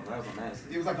 Not on Popular, that was on Madison.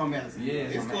 It was like on Madison. Yeah,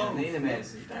 it's on closed. Madison. In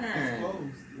Madison. It's Darn.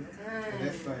 closed. Yeah.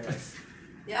 That's sad.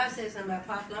 Y'all said something about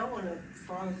popular. I want a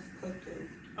frost cupcake.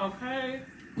 Okay.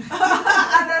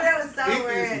 I know that was It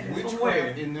somewhere. is From witchcraft where?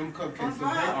 in in them cupcakes. So they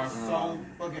are so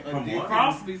fucking addictive.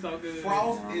 Frost be so good.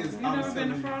 Frost is. You never been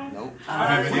to Frost? Nope. I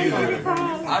haven't either.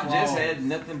 I've just had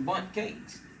nothing but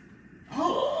cakes.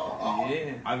 Oh,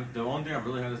 Yeah. The only thing I've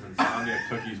really had is insomnia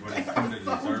cookies when it's coming to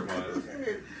dessert was.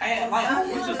 And like,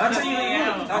 just I tell you,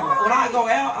 out. like, when I go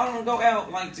out, I don't go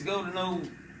out like to go to no.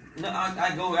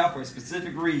 I go out for a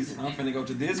specific reason. I'm finna go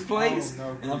to this place,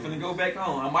 and I'm finna go back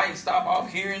home. I might stop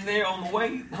off here and there on the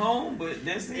way home, but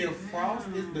that's it. If Frost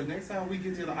is the next time we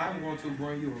get to I'm going to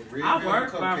bring you a red I velvet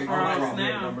work by cupcake. Frost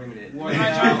now. Don't bring me that. What?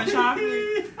 Like German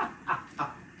chocolate.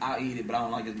 I'll eat it, but I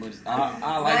don't like it as much.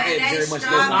 I like Man, it they very much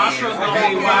strawberry. less. Nostrils than gonna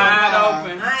be wide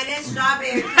open. Alright, that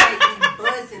strawberry cake is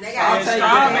busting. They I'll got take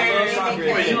strawberry. that.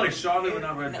 Strawberry. Wait, you like strawberry but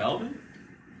not red velvet?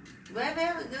 Red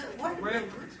velvet good. What? Red-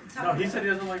 No, he said he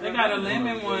doesn't like They red got a velvet.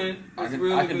 lemon one. I It's can,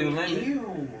 really I can do good. lemon.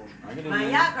 Ew. I can do Man,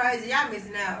 lemon. y'all crazy. Y'all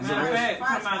missing out. Matter of fact,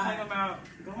 Frost talking fire. about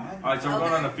Alright, so we're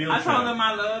going on a field I trip. told them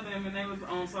I love them, and they was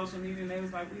on social media, and they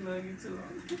was like, "We love you too."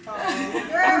 Come on,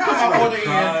 Cry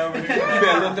over You here.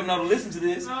 better let them know to listen to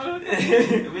this. No. But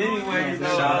anyways, no,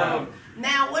 Shout out.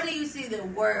 Now, what do you see the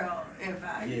world if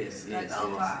Yes, like yes,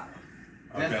 overall?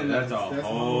 Okay, That's that's a a-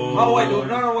 whole. Oh wait,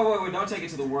 wait! Don't take it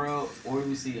to the world. Or do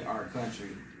we see our country?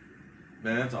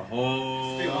 Man, that's a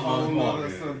whole. Still a whole nother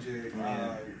ballgame. subject.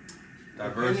 Yeah.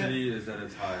 Diversity is at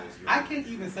its highest. Man. I can't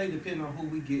even say depending on who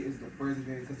we get is the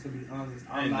president, because to be honest,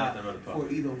 I'm Ain't not nothing but a for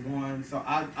puppet. either one. So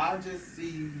I just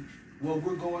see what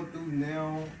we're going through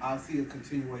now. I see a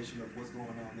continuation of what's going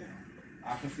on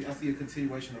now. I see a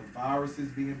continuation of viruses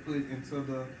being put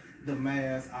into the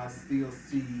mass. I still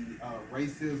see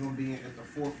racism being at the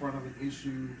forefront of an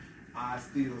issue. I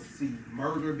still see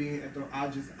murder being at the.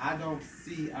 I don't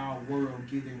see our world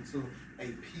getting to a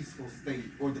peaceful state,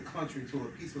 or the country to a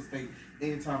peaceful state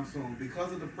anytime soon.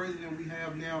 Because of the president we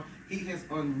have now, he has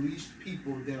unleashed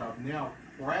people that are now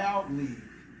proudly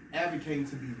advocating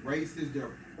to be racist.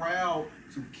 They're proud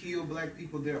to kill black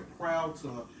people. They're proud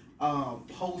to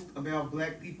post about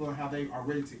black people and how they are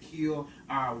ready to kill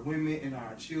our women and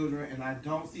our children. And I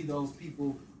don't see those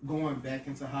people going back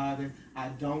into hiding. I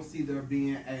don't see there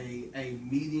being a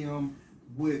medium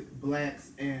with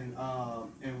blacks and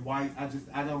whites.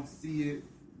 I don't see it.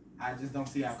 I just don't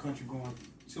see our country going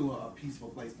to a peaceful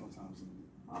place no time soon.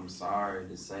 I'm sorry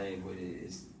to say, but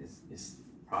it's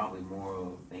probably more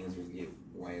of things will get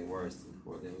way worse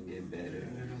before they will get better.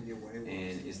 It'll get way worse.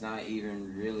 And it's not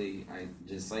even really, I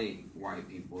just say white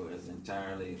people as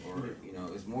entirely, or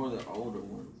it's more the older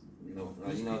ones.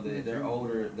 They're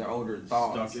older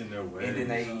thoughts, Stuck in their ways. and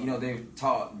then they've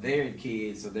taught their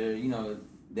kids, so they're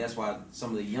that's why some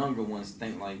of the younger ones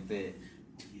think like that.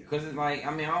 Because it's like,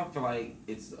 I don't feel like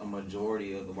it's a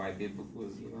majority of the white people,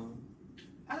 because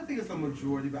I don't think it's a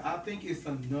majority, but I think it's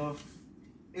enough.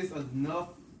 It's enough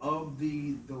of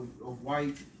the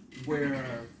white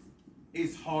where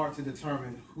it's hard to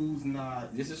determine who's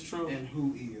not this is true. and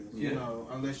who is. Yeah.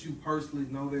 Unless you personally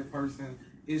know that person,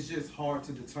 it's just hard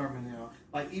to determine now.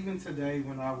 Like even today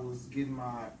when I was getting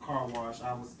my car washed,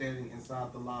 I was standing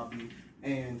inside the lobby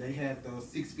and they had the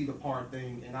 6 feet apart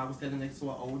thing, and I was standing next to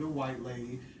an older white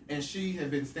lady, and she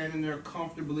had been standing there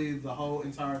comfortably the whole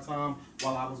entire time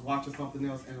while I was watching something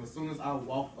else. And as soon as I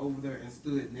walked over there and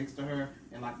stood next to her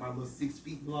in like my little 6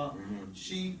 feet block,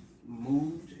 she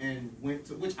moved and went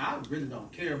to, which I really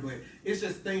don't care, but it's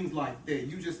just things like that.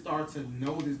 You just start to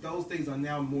notice those things are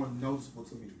now more noticeable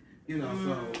to me.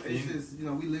 So it's just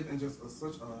we live in just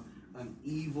such an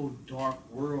evil, dark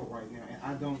world right now, and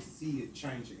I don't see it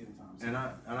changing anytime soon. And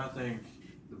I think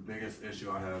the biggest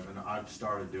issue I have, and I've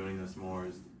started doing this more,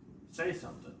 is say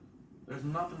something. There's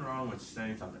nothing wrong with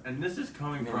saying something, and this is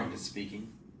coming Like from just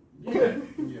speaking. yeah.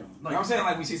 Yeah. Like, I'm saying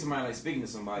like we see somebody like speaking to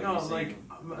somebody. no, we see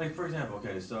like for example,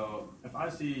 okay, so if I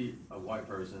see a white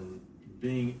person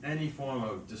being any form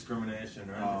of discrimination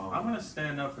or anything, I'm gonna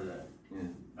stand up for that.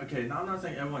 Yeah. Okay, now I'm not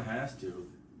saying everyone has to,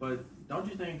 but don't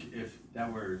you think if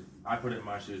that were, I put it in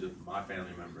my shoes of my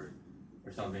family member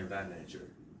or something of that nature,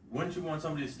 wouldn't you want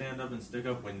somebody to stand up and stick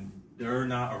up when they're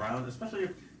not around, especially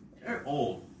if they're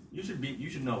old? You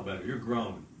should know better. You're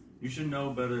grown. You should know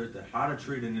better how to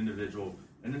treat an individual,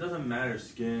 and it doesn't matter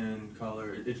skin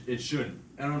color. It shouldn't,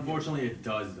 and unfortunately it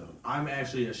does though. I'm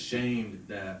actually ashamed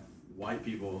that white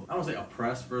people, I don't say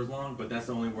oppressed for as long, but that's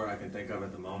the only word I can think of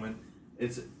at the moment.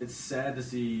 It's sad to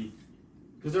see,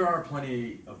 because there are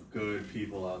plenty of good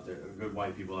people out there, good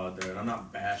white people out there, and I'm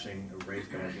not bashing, race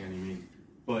bashing any means,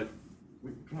 but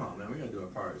come on, man, we gotta do our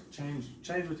part. Change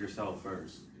with yourself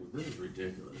first, because this is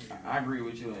ridiculous. I agree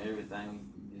with you on everything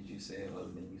that you said, other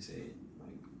than you said,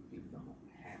 like, people don't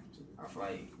have to. I feel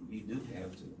like you do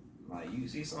have to. Like, you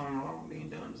see something wrong being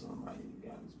done to somebody, you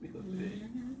gotta speak up to it.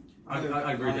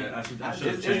 I agree that I should have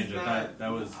it's changed it. not-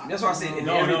 That was. That's why I said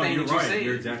No, everything you're that you right. said.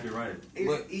 You're exactly right. It's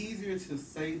But- easier to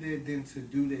say that than to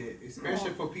do that,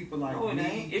 especially for people like No, it me.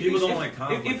 ain't. People don't like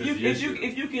conflict. If is the you issue.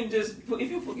 if you can just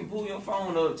if you fucking pull your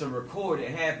phone up to record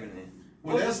it happening,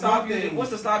 Well, what's to that's stop one you? thing. What's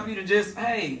to stop you to just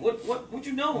hey what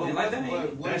you doing? But Like that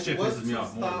ain't. That shit what's pisses me to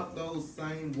off more. stop those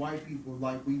same white people,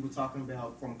 like we were talking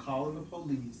about, from calling the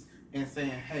police and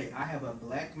saying, "Hey, I have a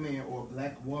black man or a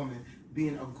black woman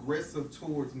being aggressive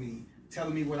towards me,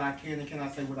 telling me what I can and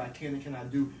cannot say, what I can and cannot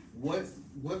do." What's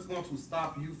going to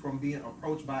stop you from being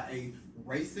approached by a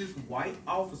racist white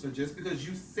officer just because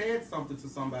you said something to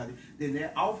somebody? Then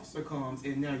that officer comes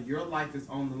and now your life is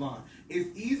on the line. It's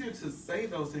easier to say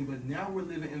those things, but now we're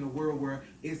living in a world where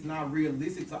it's not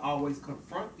realistic to always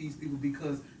confront these people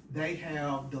because they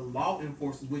have the law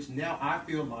enforcement, which now I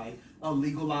feel like a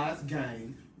legalized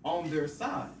gang on their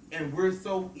side. And we're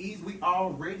so easy, we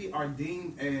already are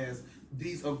deemed as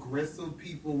these aggressive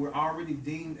people. We're already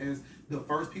deemed as the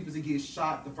first people to get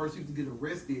shot, the first people to get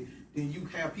arrested. Then you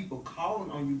have people calling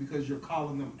on you because you're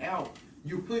calling them out.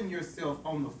 You're putting yourself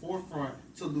on the forefront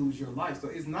to lose your life. So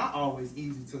it's not always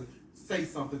easy to say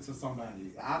something to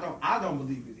somebody. I don't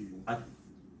believe it either.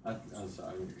 I'm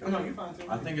sorry. No, you're fine. Too.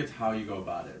 I think it's how you go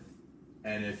about it.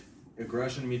 And if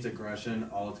aggression meets aggression,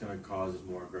 all it's going to cause is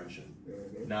more aggression.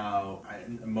 Now,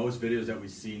 in most videos that we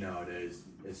see nowadays,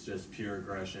 it's just pure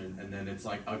aggression, and then it's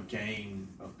like a gang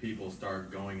of people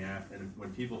start going after. And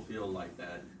when people feel like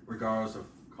that, regardless of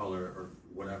color or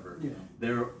whatever, Yeah.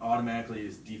 they're automatically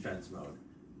is defense mode.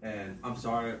 And I'm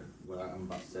sorry what I'm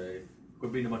about to say.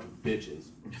 Quit being a bunch of bitches.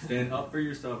 Stand up for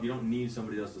yourself. You don't need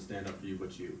somebody else to stand up for you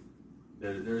but you.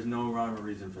 There's no rhyme or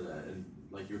reason for that. And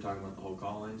like you were talking about the whole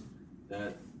calling,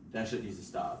 that shit needs to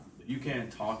stop. If you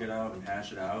can't talk it out and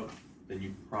hash it out, then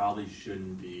you probably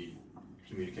shouldn't be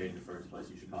communicating in the first place.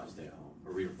 You should probably stay at home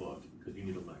or read a book because you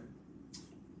need to learn.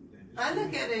 I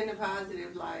look at it in the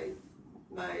positive light.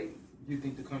 Like, You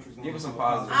think the country's going Give us to some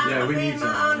positive. Yeah, we need my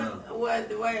some, own, well,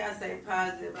 the way I say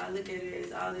positive, I look at it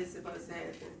as all this supposed to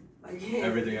happen. Like,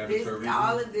 Everything happens for a reason.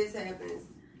 All of this happens.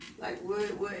 Like,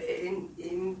 we're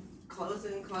in closer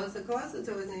and closer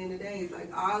towards the end of the days.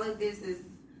 Like, all of this is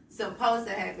supposed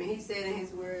to happen. He said in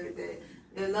his word that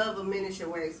the love of many shall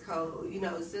wax cold. You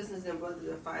know, sisters and brothers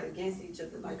will fight against each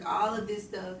other. Like, all of this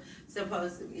stuff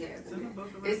supposed to be happening.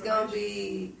 It's going to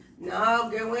be, no,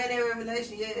 girl, we ain't in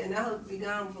Revelation yet, and I hope to be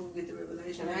gone before we get to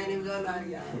Revelation. I ain't even going to lie to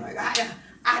y'all. Like,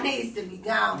 I needs to be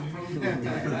gone before we get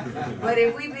there. But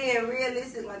if we being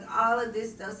realistic, like, all of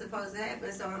this stuff supposed to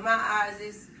happen. So in my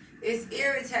eyes, it's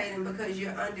irritating because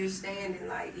you're understanding,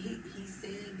 like, he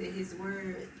said that his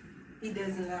word, he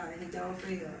doesn't lie, he don't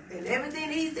fail. And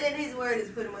everything he said in his word is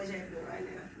pretty much happening right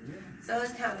now. Yeah. So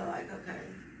it's kind of like, okay,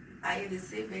 I either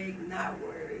sit back, not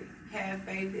worry, have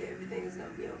faith that everything is going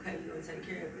to be okay, we're going to take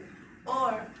care of it.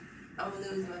 Or I'm going to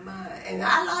lose my mind. And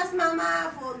I lost my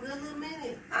mind for a good little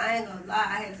minute. I ain't going to lie,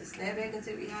 I had to snap back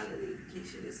into reality.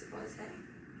 Keisha, this is supposed to happen.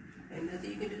 Ain't nothing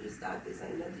you can do to stop this.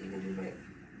 Ain't nothing you can do back.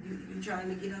 You trying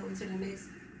to get over to the next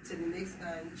thing.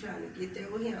 You trying to get there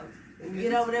with him. And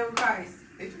get over there with Christ.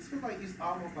 It just feels like it's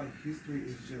almost like history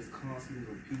is just constantly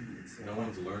repeating itself. No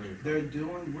one's learning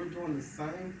from We're doing the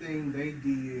same thing they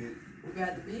did. We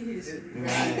got to be history.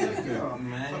 Yeah.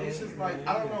 Man. So it's just like,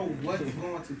 I don't know what's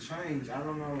going to change. I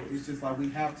don't know. It's just like we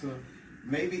have to,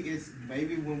 maybe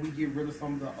when we get rid of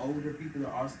some of the older people that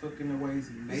are stuck in their ways,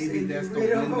 maybe that's the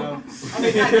window. I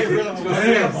mean, not get rid of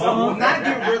them. Not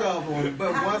get rid of them,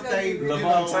 but once they,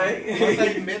 once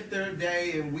they met their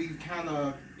day and we've kind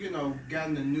of,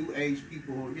 gotten the new age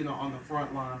people, on the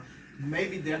front line,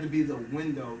 maybe that'll be the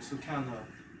window to kind of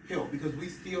help, because we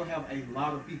still have a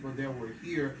lot of people that were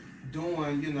here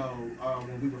doing,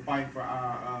 when we were fighting for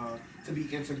our, to be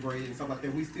integrated and stuff like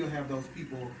that. We still have those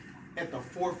people at the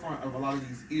forefront of a lot of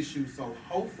these issues. So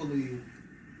hopefully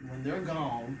when they're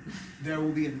gone, there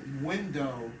will be a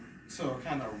window to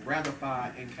kind of ratify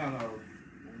and kind of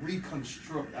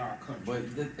reconstruct our country. But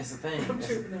it's the thing.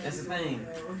 That's the thing.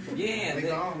 Yeah, They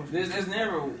gone. there's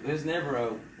never a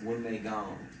when they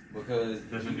gone, because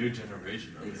There's a new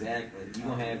generation of it. exactly. You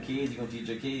gonna have kids. You gonna teach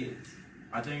your kids.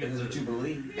 I think That's it's what you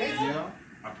believe. Yeah.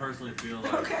 I personally feel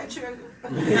like Okay, trigger.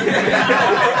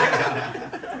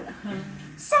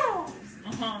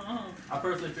 I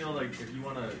personally feel like if you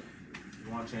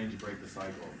want change, you break the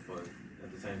cycle. But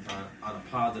at the same time, on a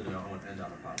positive note, I want to end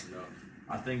on a positive note.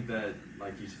 I think that,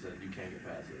 like Keisha said, you can't get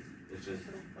past this. It's just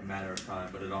a matter of time.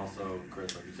 But it also,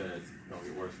 Chris, like you said, it's going to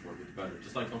get worse before it gets better.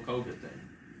 Just like the COVID thing.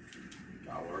 It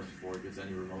got worse before it gets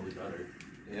any remotely better.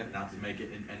 Yeah. Not to make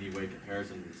it in any way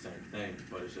comparison to the same thing,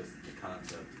 but it's just the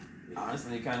concept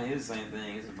Honestly, it kind of is the same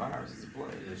thing. It's a virus. It's a plague.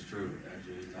 It's true,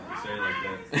 actually. Don't say it like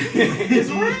that. It's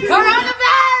real.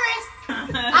 Coronavirus!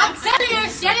 I'm telling you,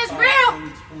 shit is real!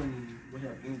 2020 would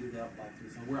have ended up like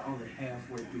this, and we're only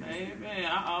halfway through this. Amen.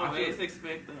 I always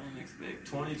expect the unexpected.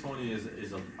 2020 is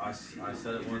I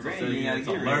said it once. I Great, said it you again. gotta It's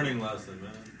a get learning lesson,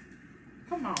 man.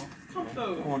 Come on. Come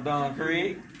through. Come on, Don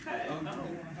Craig. Hey, no.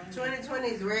 2020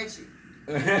 is wretched.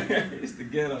 It's the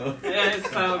ghetto. Yeah, it's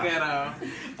so ghetto.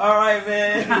 All right,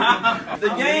 man. The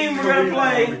game we're gonna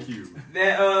play Barbecue.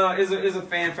 that is a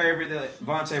fan favorite that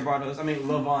Vontae brought to us. I mean,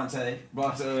 Lavonte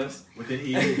brought to us. With an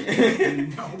E.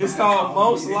 It's called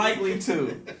Most Likely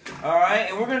To. All right,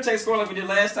 and we're gonna take score like we did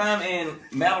last time. And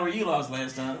Mallory, you lost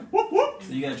last time. Whoop whoop.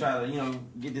 So you gotta try to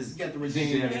get this. You got to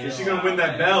redeem victory. it. She gonna win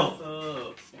that belt.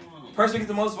 Person gets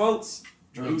the most votes.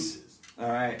 Drinks. All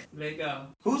right. Let go.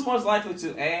 Who's most likely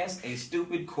to ask a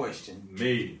stupid question?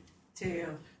 Me.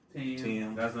 Tim.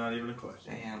 Tim. That's not even a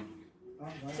question. Damn. Oh,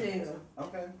 wow. Tim.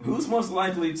 Okay. Who's most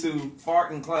likely to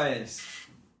fart in class?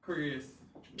 Chris.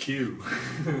 Q.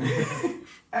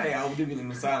 Hey, I will do it in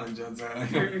the silent jump time.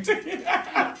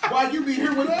 Why you be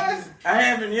here with us? I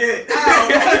haven't yet.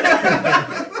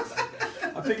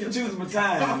 I pick and choose my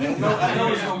time. I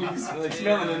know it's gonna be like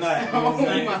smelling tonight. You know what I'm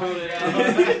saying?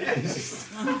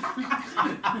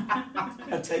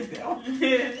 I take that one.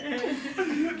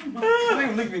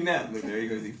 Look at me now. Look, there he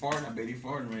goes. He farting. I bet he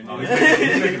farting right now. Oh, he's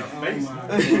making a Oh face. my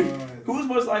God. Who's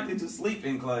most likely to sleep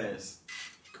in class?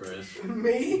 Chris.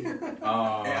 Me.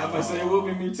 Oh. Hey, I'm gonna say it will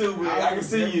be me too, but I can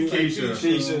see you. Keisha.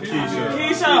 Keisha.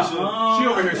 Keisha. She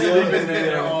over here sleeping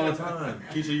there all the time.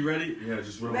 Keisha, you ready? Yeah,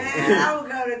 just roll. Man, I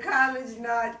would go to college,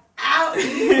 not out.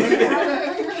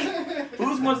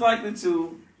 Who's most likely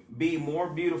to be more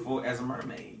beautiful as a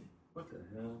mermaid? What the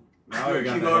hell? Mallory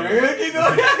got Keep the going. hair. Keep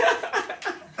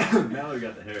going. Mallory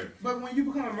got the hair. But when you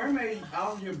become a mermaid,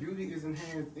 all of your beauty is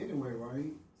enhanced anyway,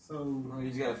 right? So Oh,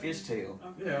 he's got a fish tail.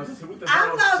 Yeah, I was just saying, what the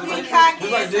I'm hell? gonna be cocky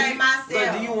It's like, and do say you- myself.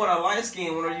 like, do you want a light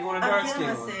skin one or do you want a dark I feel skin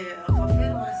one? myself. I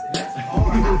feel myself. that's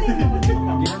hard. I think you would become a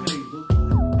mermaid look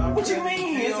like. What you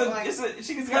mean? She's got a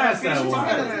That's fish that tail.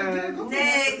 wild.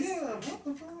 Next. Yeah, what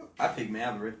the fuck? I pick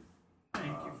Mallory. Thank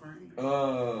you, Frank.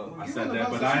 I said that,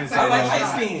 but I I didn't I say like that. light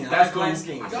skin. I That's like cool. light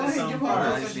skin. Go ahead, give her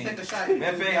Alright, a so she take a shot.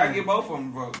 Matter of fact, I get both of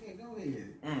them, bro. Yeah, go ahead.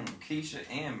 Keisha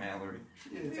and Mallory.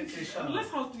 Yeah, take that shot. Let's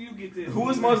hope you get this. Who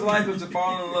is most likely to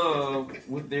fall in love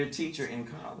with their teacher in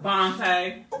college?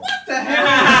 Vontae. What the hell?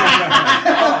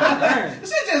 Oh, man.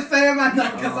 She just saying my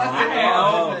name because I I said had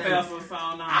all old that. vessels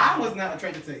on. I was not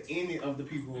attracted to any of the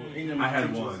people, any of my I had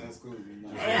teachers one. in school.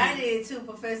 And I did too,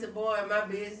 Professor Boyd, my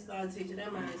business law teacher.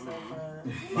 That man is so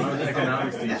fine. My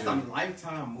economics That's a teacher.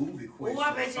 lifetime movie question. Ooh,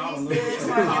 I bet you Fall in he love still with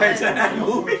trying your- to Lifetime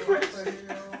movie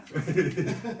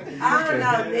I don't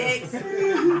know, next.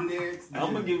 Next.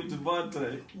 I'm gonna give it to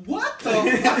Vontae. What the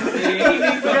Yeah, fuck? he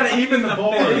needs You gotta even the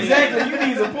board. Exactly, you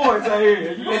need some points out here.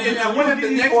 You Yeah, need what if the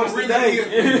next points one today.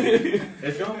 really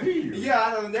It's gonna be you. Yeah,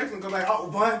 I know the next one go back. Oh,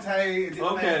 Vontae. And then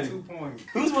Okay. okay. 2 points.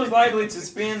 Who's most likely to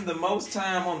spend the most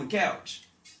time on the couch?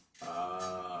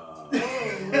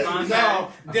 No,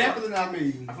 definitely not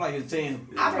me. I feel like it's 10.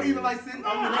 I don't even like sitting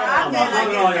on the I ground.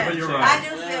 feel like but you're I right.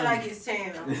 do feel like it's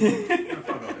Chandler.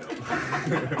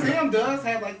 Tim does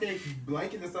have like that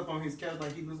blanket and stuff on his couch.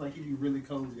 Like he looks like he'd be really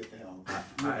cozy at the house.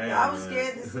 I was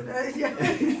scared to sit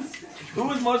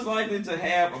Who is most likely to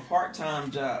have a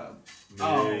part-time job?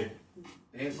 Oh.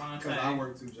 Because Vontae. I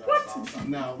work 2 jobs all the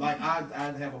time. No, like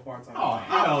I'd have a part-time. Oh, I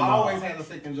hell no. always had a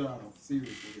second job.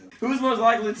 Seriously. Yeah. Who's most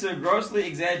likely to grossly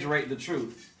exaggerate the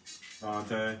truth?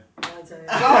 Vontae. Oh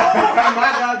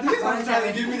my God! These are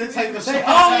trying to get me to take a Say, shot.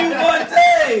 oh, you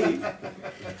Vontae!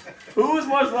 Who is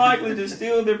most likely to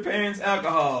steal their parents'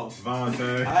 alcohol?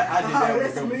 Vontae. I did that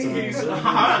that's a couple me. times.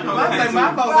 I say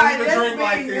my folks Right, don't even that's drink me.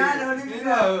 like I this. don't even You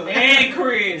know. know. And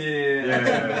Chris.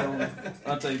 Yeah.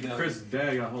 I'll tell you that. Chris'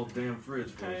 dad got a whole damn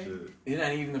fridge full of Okay. shit. It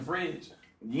ain't even the fridge.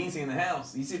 You ain't seen the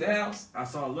house. You see the house? I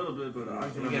saw a little bit, but I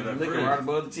You can got the remember that liquor fridge. right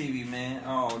above the TV, man.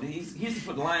 Oh, he used to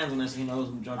put lines on this so he knows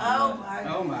I'm drunk. Oh tonight.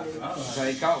 my Oh my goodness. God! That's how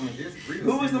he caught me. It's real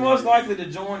Who is the serious. most likely to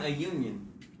join a union?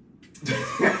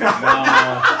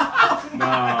 No,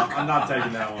 I'm not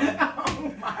taking that one.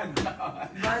 Oh my God!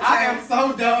 I am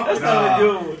so dumb. That's not a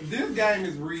good one. This game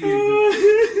is rigged.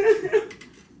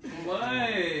 What?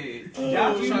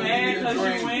 Y'all You just trying mad to get 'cause a you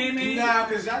drink. winning? Nah,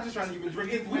 because y'all just trying to give me a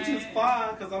drink, which is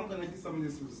fine, because I'm going to get some of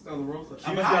this with Stella Rosa. She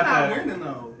But was I'm got not that- winning,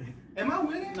 though. Am I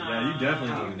winning? Nah, Yeah, you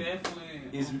definitely you win. definitely.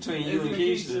 It's between It's you and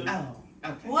Keisha. Keisha. Oh,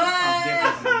 okay. What?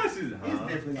 It's She's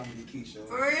definitely going to be Keisha.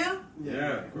 For real?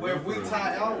 Yeah. Well, if we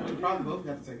tie out, we probably both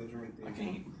got to take a drink I then.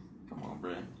 can't. Come on,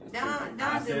 bro. Don't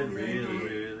I do said it.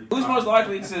 really. Who's most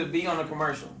likely to be on a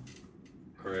commercial?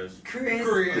 Chris.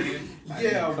 Chris.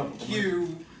 Yeah,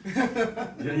 Q. You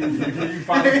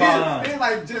find the fine. They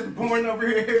like just born over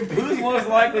here. Who's most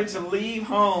likely to leave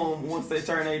home once they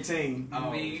turn 18?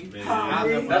 Me. Man, I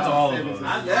left that's when I all was of us.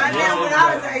 17. I I did when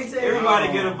I was 18. Everybody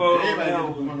get a vote. Everybody get a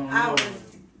No. vote. I was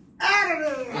out of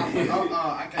there. I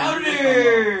can't Out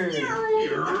there!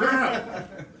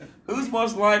 Who's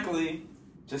most likely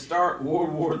to start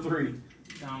World War III?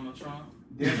 Donald Trump.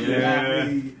 Definitely Yeah. not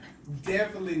me.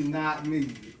 Definitely not me.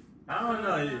 I don't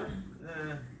know.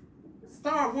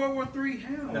 Start World War III?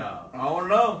 Hell No. I don't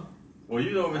know. Well,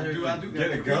 you over here I do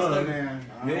get a got the pistol gun. now.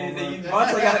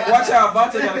 Watch out,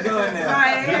 Vontae got a gun now.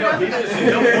 Right, No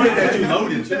point that you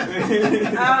loaded too.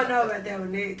 I don't know about that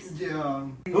one next. Yeah.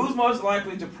 Who's most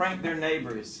likely to prank their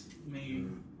neighbors? Me.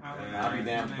 I'll be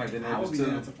down to prank their I would neighbors be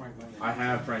down too. to Franklin. I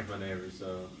have pranked my neighbors,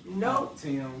 so. Nope.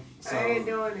 Tim. So I ain't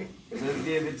doing it. let's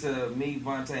give it to me,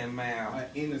 Vontae, and Mal. An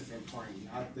innocent prank.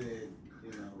 Not that,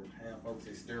 have folks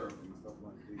hysterical and stuff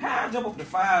like that. How I jump up to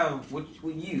 5 with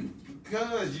you?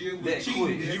 Because you That was cheating.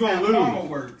 quick. That's You gonna how lose. karma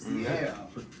works. Mm. Yeah.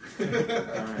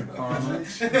 Alright, karma. Karma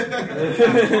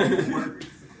works.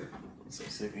 I'm so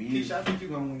sick of you. Keisha, I think you're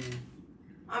going to win.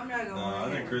 I'm not gonna No, I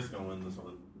win. think Chris gonna win this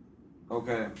one.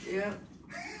 Okay. Yeah.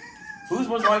 Who's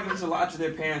most likely to lie to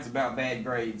their parents about bad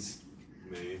grades?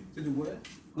 Me. To do what?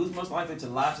 Who's most likely to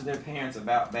lie to their parents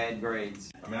about bad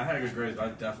grades? I mean, I had good grades, but I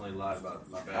definitely lied about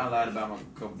my bad. I lied about my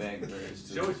couple bad grades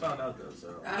She too. always found out though, so.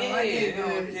 I Yeah, like it yeah,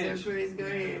 good. yeah. So Chris, go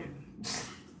ahead.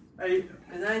 Hey.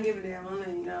 Cause I ain't give a damn. I'm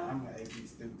letting you know. I'm an AP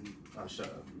student. Oh, shut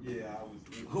up. Yeah, I was.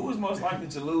 Who is most likely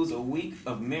to lose a week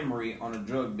of memory on a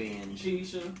drug binge?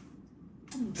 Keisha.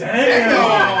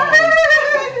 Damn!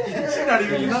 She's not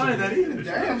even denying that either.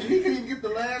 Damn, he couldn't even get the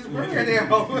last word out.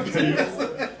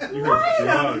 You heard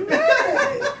drug. I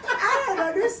don't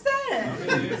understand.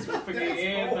 Bitch, forget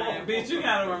everything. Bitch, you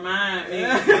gotta remind me.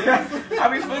 I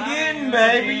be forgetting,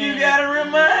 baby. You gotta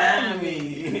remind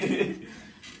me.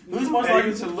 Who's most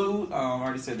likely to lose? Oh, I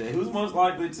already said that. Who's most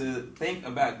likely to think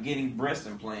about getting breast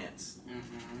implants?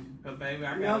 Cause baby,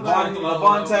 I No, got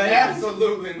Levante.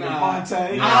 Absolutely not.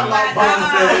 Levante. I like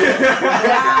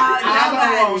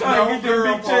Y'all Trying to get them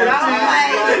girl big chest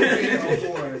parts.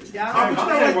 titties. Y'all I mean, you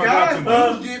know what, Work out too guys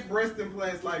much. do get breast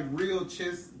implants like real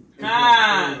chest.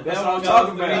 God, That's what I'm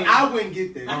talking about. I wouldn't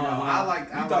get that. Uh-huh. I like.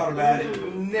 You thought about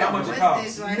it. Never. How much it What's costs?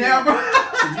 this right Never. You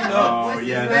know. Oh, What's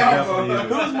yeah, his that's name?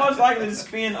 definitely Who's most likely to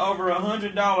spend over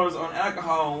 $100 on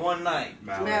alcohol in one night?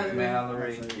 Mallory.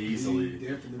 Mallory. Easily.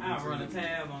 Definitely. I'll run a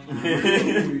tab on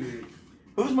you.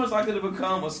 Who's most likely to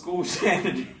become a school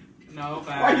janitor?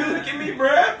 Nobody. Why you looking at me,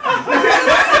 bruh?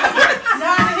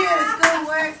 Not to hear the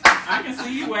schoolwork. I can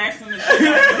see you waxing the shit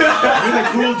You're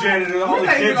out the cool janitor. All We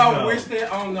the ain't kids gonna know. wish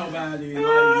that on nobody. Like,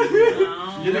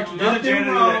 You're the Nothing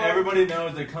janitor wrong. that everybody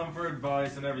knows. They come for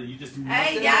advice and everything. You just.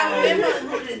 Hey, y'all remember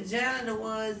who the janitor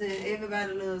was and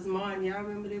Everybody Loves Martin? Y'all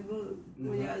remember that book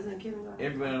when y'all was in kindergarten?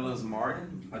 Everybody loves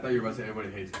Martin. I thought you were about to say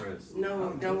everybody hates Chris.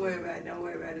 No, don't worry about it. Don't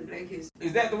worry about it. Black history.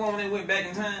 Is that the one when they went back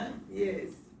in time? Yes.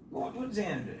 What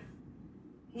janitor?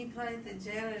 He played the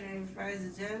janitor at first.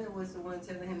 The janitor was the one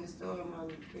telling him the story of Martin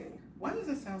Luther King. why does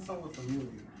it sound so familiar?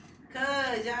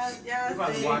 Cause If I y'all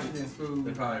was see. watching in school,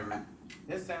 They probably were.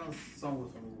 that sounds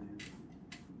so familiar.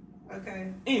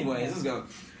 Okay. Anyways, let's go.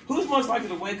 Who's most likely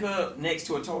to wake up next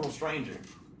to a total stranger?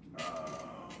 No,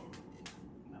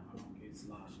 I don't get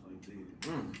sloshed like that.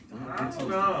 I don't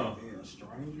know. A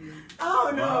stranger? I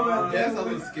don't know about That's that. a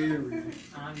little scary.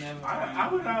 I never.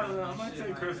 I might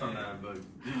say Chris on that, but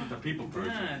he's the people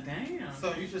person. God damn.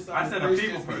 So you just I said a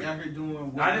people just be person. out here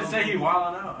doing. I didn't say he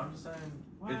wilding out. I'm just saying.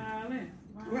 Wildin'.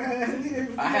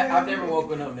 I've never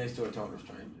woken up next to a total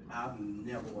stranger. I've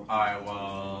never. All right,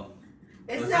 well.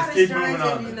 It's Let's not just a keep stranger moving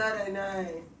on if you then. know their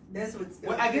name. That's what's.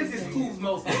 Well, I guess it's who's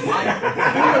most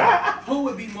likely. Who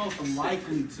would be most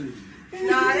likely to?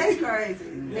 Nah, that's crazy.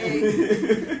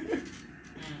 Nigga.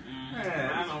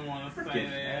 I don't want to say Freaking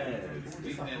that.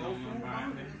 Speak that on my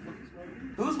body.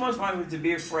 Who's most likely to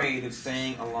be afraid of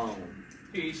staying alone?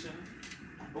 Keisha.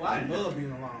 Well, I love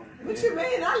being alone. What you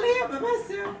mean? I live by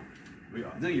myself. We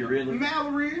are. Do you really?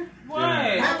 Mallory. What?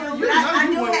 Yeah. I do, You but I know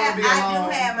you do wouldn't have. wanna be I alone.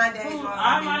 do have my days Who, where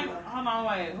I I'm like. Hold on,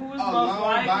 wait. Who is Alone most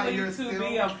by likely to yourself?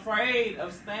 be afraid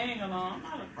of staying alone? I'm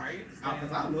not afraid to stay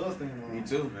Because I alone. love staying alone. Me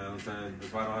too. You know what I'm saying?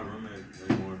 That's why I don't have roommates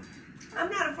anymore. I'm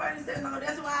not afraid to stay alone.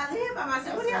 That's why I live by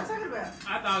myself. What are y'all talking about?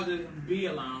 I thought just be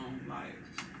alone, like.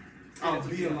 Oh,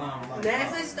 be alone. Like, Now,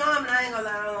 if it's storming, I ain't gonna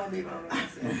lie. I don't want to be by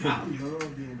myself. I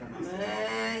love being by myself.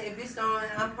 Man, if it's storming,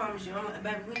 I promise you,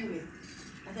 baby, who you with?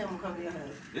 I think I'm gonna come to your house.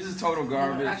 This is total I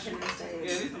garbage. shouldn't have said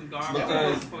Yeah, it. these some garbage.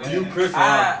 Because You, Chris, this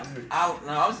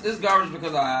is garbage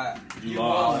because You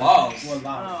lost. Well, Oh,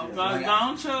 lost. God,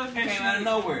 don't chug that Came out of shit.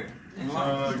 nowhere. And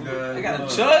lost. Chug that They gotta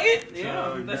blood. chug it? Yeah,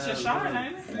 Chug that's your that shot, blood.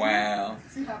 ain't it? Wow.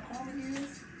 See how calm he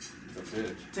is? It's a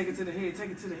bitch. Take it to the head,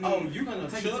 take it to the head. Oh, you're gonna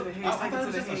Take it chug? to the head, I take thought it it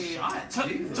was to the just a head. shot. Choke,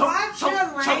 Jesus. choke, Watch choke, your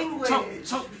choke, language. choke, You're gonna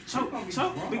choke, be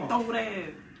choke, drunk. big throw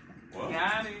that. What?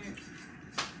 Got it.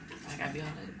 I gotta be on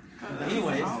it. Oh.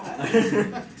 Anyways,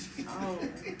 Oh.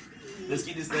 let's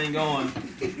get this thing going.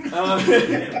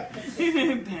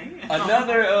 Damn.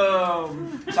 Another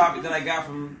topic that I got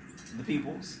from the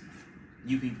peoples,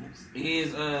 you peoples,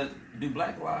 is do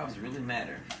Black lives really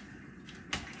matter?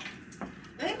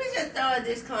 Let me just throw a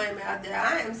disclaimer out there.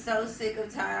 I am so sick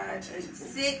and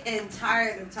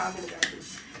tired of talking about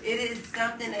this. It is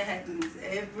something that happens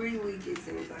every week, it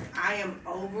seems like. I am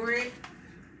over it.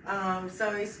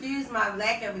 So excuse my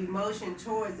lack of emotion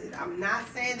towards it. I'm not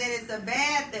saying that it's a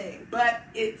bad thing, but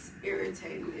it's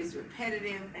irritating. It's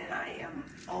repetitive, and I am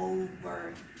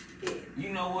over it. You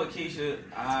know what, Keisha?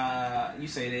 You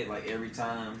say that like every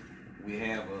time we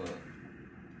have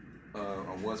a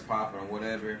what's popping or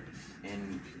whatever,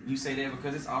 and you say that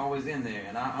because it's always in there,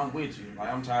 and I'm with you. Like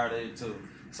I'm tired of it too.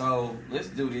 So let's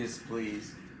do this,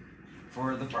 please.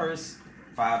 For the first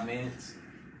 5 minutes,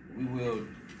 we will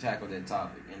tackle that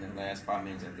topic, and then the last 5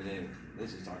 minutes after that,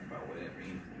 let's just talk about whatever.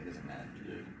 Anything, it doesn't matter.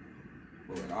 Yeah.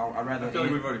 But I'd rather. I feel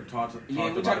like we've already talked We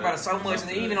talked about it so much,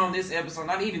 and even on this episode,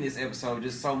 not even this episode,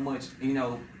 just so much,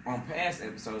 on past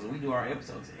episodes, and we do our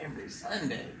episodes every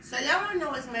Sunday. So y'all wanna know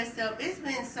what's messed up? It's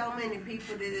been so many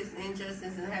people that this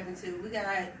injustice has happened to. We got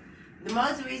the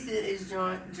most recent is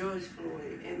George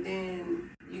Floyd, and then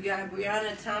you got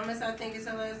Breonna Thomas, I think is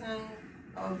her last name.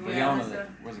 Or Breonna,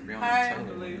 was it Breonna Her-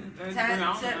 Taylor?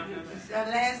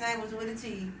 Her last name was with a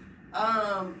T.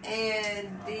 And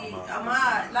the Ahmaud.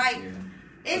 Ahmaud, like. Yeah.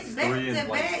 It's That's back three in, to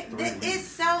like, back. 3 weeks. It's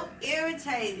so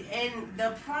irritating, and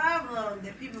the problem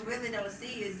that people really don't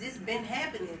see is this been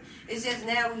happening. It's just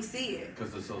now we see it.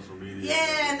 Because of social media.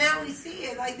 Yeah, now we see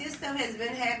it. Like this stuff has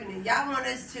been happening. Y'all want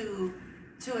us to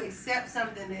accept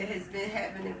something that has been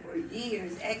happening for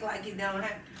years, act like it don't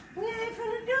happen. We ain't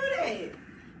finna do that.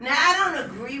 Now I don't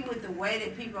agree with the way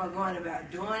that people are going about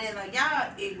doing it. Like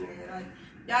y'all ignorant. Like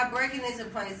y'all breaking into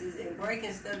places and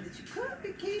breaking stuff that you could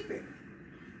be keeping.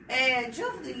 And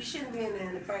truthfully, you shouldn't be in there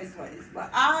in the first place. But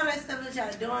all that stuff that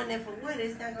y'all doing there for what?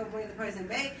 It's not going to bring the person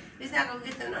back. It's not going to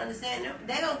get them to understand.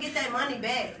 They're going to get their money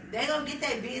back. They're going to get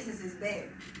their businesses back.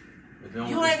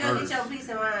 You ain't going to get your peace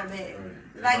of mind back. Right.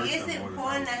 Like, it's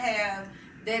important to have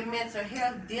their mental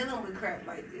health dealing with crap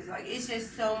like this. Like, it's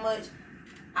just so much.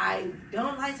 I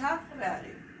don't like talking about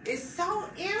it. It's so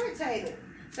irritating.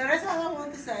 So that's all I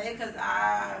wanted to say, because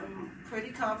I'm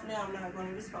pretty confident I'm not going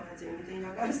to respond to anything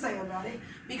y'all got to say about it,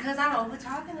 because I'm over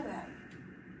talking about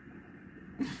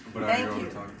it. But Thank are you you.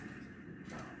 over talking?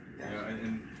 No. Yeah,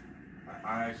 and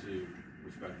I actually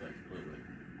respect that completely.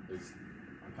 I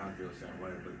kind of feel the same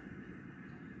way, but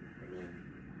I mean,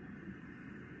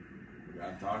 we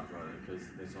gotta talk about it because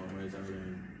there's some ways that we're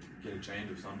gonna get a change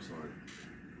of some sort.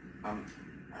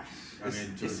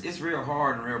 It's real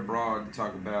hard and real broad to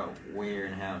talk about where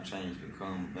and how change can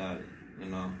come about it,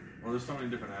 Well, there's so many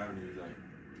different avenues that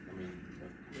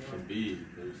can be.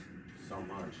 There's so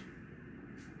much.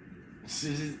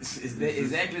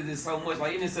 Exactly, there's so much.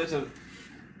 Like, it's such a,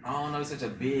 I don't know, such a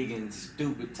big and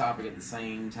stupid topic at the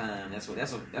same time. That's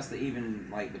the even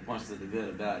like the punch to the gut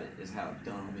about it is how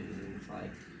dumb it is.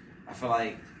 Like, I feel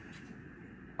like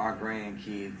our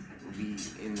grandkids will be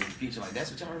in the future like,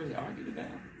 that's what y'all really argued about.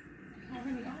 Y'all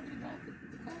really argued about the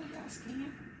color of y'all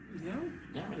skin. Yeah.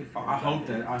 Y'all really fought. I hope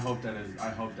that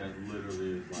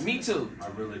literally is like. Me too. I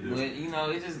really do. But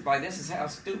it's just like this is how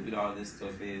stupid all this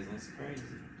stuff is, and it's crazy.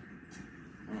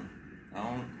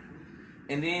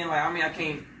 And then I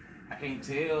can't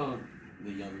tell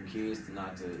the younger kids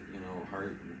not to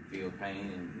hurt and feel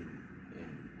pain and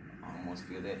almost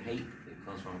feel that hate that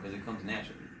comes from, because it comes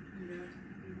naturally. Yeah.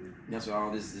 That's what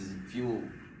all this is fueled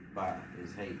by,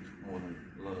 is hate more than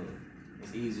love.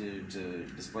 It's easier to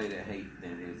display that hate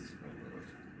than it is to display love.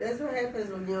 That's what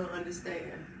happens when you don't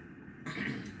understand.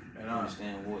 And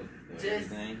Understand what?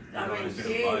 Just, Everything?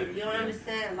 you don't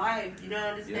understand life. You don't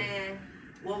understand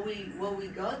what we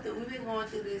go through. We've been going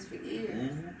through this for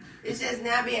years. Mm-hmm. It's just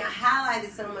now being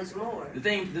highlighted so much more. The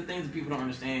things that people don't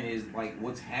understand is like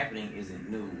what's happening isn't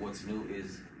new. What's new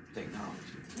is technology.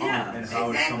 Yeah, and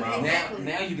how it's come out. exactly.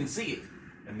 Now you can see it.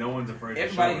 And no one's afraid.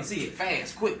 Everybody to can show see it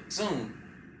fast, quick, soon.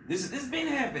 This has been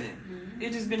happening. Mm-hmm.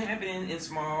 It's just been happening in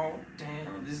small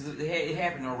towns. It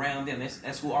happened around them.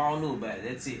 That's who all knew about it.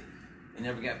 That's it. It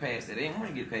never got past that. They didn't want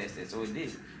to get past that, so it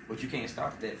did. But you can't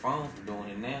stop that phone from doing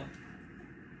it now.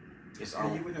 It's And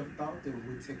on. you would have thought that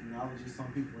with technology, some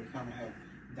people would kind of have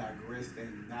digressed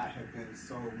and not have been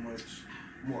so much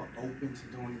more open to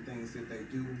doing the things that they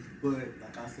do. But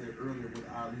like I said earlier, with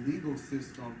our legal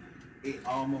system, it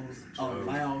almost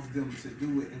allows them to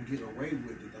do it and get away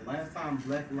with it. The last time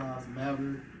Black Lives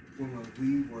Mattered when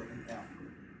we were in Africa.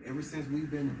 Ever since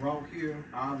we've been brought here,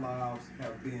 our lives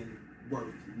have been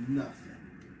worth nothing.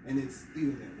 And it's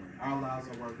still that way. Our lives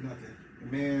are worth nothing. The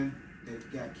man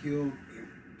that got killed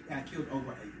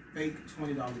over a fake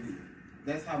 $20 bill.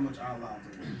 That's how much our lives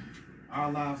are worth.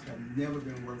 Our lives have never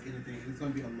been worth anything. And it's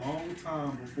going to be a long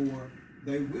time before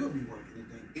they will be worth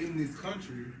anything. In this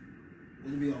country,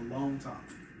 it'll be a long time.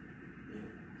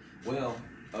 Well,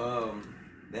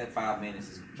 that 5 minutes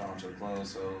is drawn to a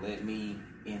close, so let me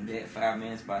end that 5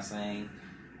 minutes by saying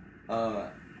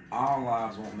our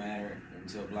lives won't matter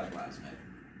until Black Lives Matter.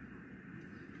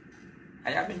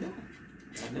 How y'all been doing?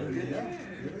 Y'all doing good?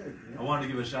 Yeah. I wanted to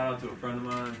give a shout out to a friend of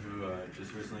mine who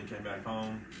just recently came back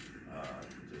home.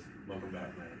 Just welcome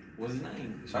back, man. What's his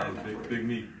name? Shout out to Big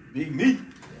Meat. Big Meat.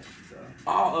 Yeah,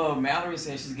 so. Mallory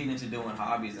said she's getting into doing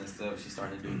hobbies and stuff. She's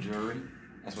starting to do jewelry.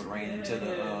 That's what ran into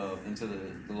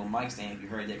the little mic stand. If you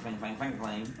heard that clang, clang, clang,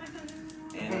 clang.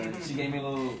 And she gave me a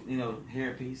little,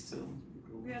 hair piece too.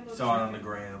 Saw it on the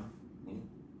gram.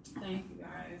 Thank you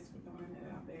guys for throwing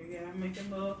that out there. Yeah, I'm making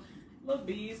little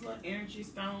beads, little energy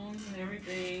stones and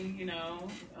everything, Yeah,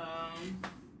 I'm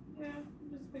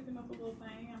just picking up a little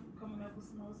thing. I'm coming up with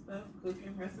some more stuff,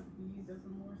 cooking recipes and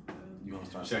some more stuff. You want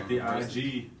to start Check the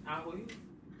IG. I will.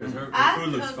 Because her I food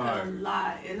looks cook fire. a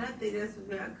lot, and I think that's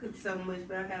what I cook so much,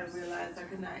 but I gotta realize I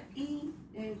cannot eat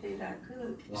anything that I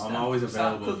cook. Well, I'm always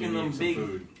Stop available if you cooking them need some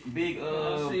food. big See,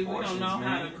 we portions, don't know how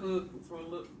man. to cook for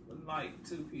like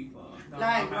 2 people. Don't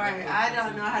Like, know how to right, cook I for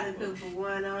don't 2 know how to people. cook for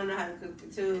one, I don't know how to cook for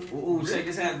two. Ooh, check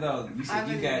this out though. You said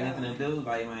you really got don't. nothing to do.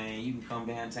 Like, man, you can come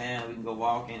downtown. We can go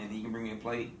walking, and then you can bring me a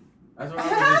plate. That's what I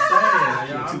was just saying.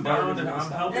 Yeah, I'm Two down burgers to, and I'm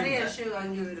stuff. That helping. is true, I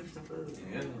can give it some food.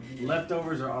 Yeah.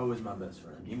 Leftovers are always my best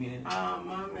friend. Give me that. Oh,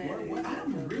 my man. Well,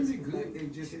 I'm really good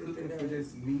at just cooking for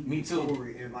just Me too.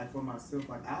 story and like for myself.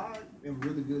 Like I am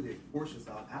really good at portion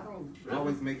size. I don't Really?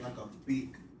 always make like a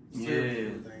big Yeah.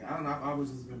 serving thing. I don't know. I've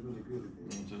always just been really good at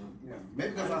Me it. too. Yeah,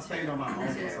 maybe because I stayed on my own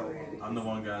for so long. I'm the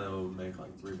one guy that will make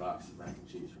like 3 boxes of mac and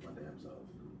cheese for my damn self.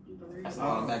 That's a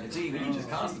lot of mac and cheese, but you just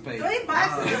constipated. 3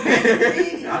 boxes of mac and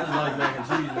cheese. I just like mac and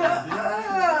cheese.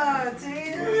 Oh,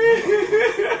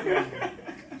 Tim.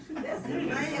 That's some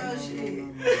mayo shit.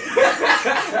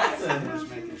 Much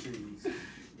mac and cheese.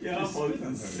 Yeah,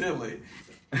 I'm silly.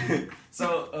 So,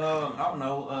 I don't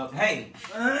know. Hey,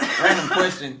 random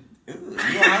question. You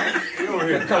alright? Get over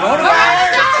here. Get the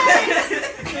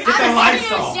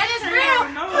lights off. Shit is real.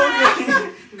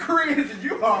 Chris,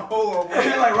 you are horrible.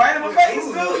 You're like right in my face.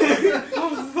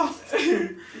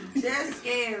 That's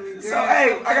scary, girl. So,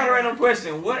 hey, I got a random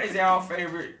question. What is y'all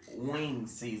favorite wing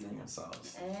seasoning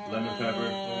sauce? Lemon pepper.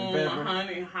 Lemon pepper.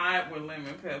 Honey hot with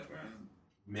lemon pepper.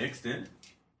 Mixed in.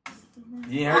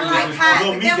 Yeah, I like Little hot,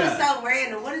 but meat that guy. was so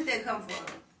random. Where did that come from?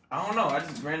 I don't know. I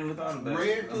just randomly thought of that.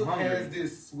 Red I'm Hook hungry. has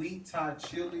this sweet Thai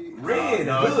chili. Red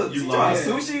No, Hook. you You lost.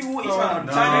 talking sushi? What you So, talking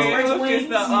no. Chinese Red rice Hook is wings?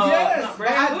 the Yes, Red but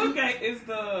I Hook is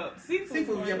the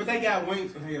seafood. Yeah, but they got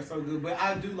wings from here so good. But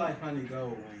I do like honey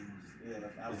gold wings.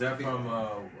 Yeah, Is that from,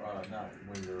 not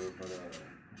Winger, but,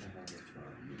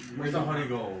 where's the honey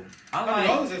gold? Honey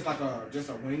gold is just like a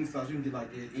wing sauce. You can get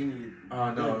like it any.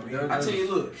 No. I tell you,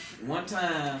 look. One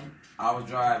time I was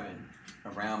driving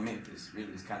around Memphis,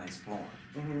 really just kind of exploring.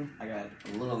 Mm-hmm. I got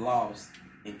a little lost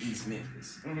in East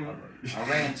Memphis. I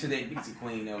ran into that Dixie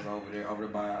Queen that was over there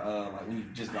by like when you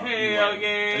just got. Hell Are you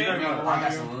yeah. talking about I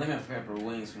got some lemon pepper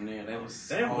wings from there. That was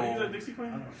Damn, so what is that, Dixie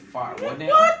Queen? fire. What the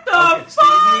fuck?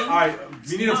 Alright,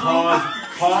 we need to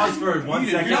pause for 1 You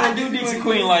second. don't do Dixie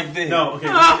Queen like this. No, okay,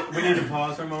 we need to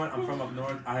pause for a moment. I'm from up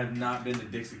north. I have not been to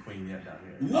Dixie Queen yet down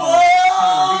here. We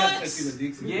gotta take you to What?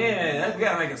 Dixie. Yeah, we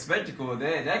gotta make a spectacle of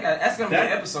that. That's gonna be an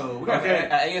episode. We gotta Okay.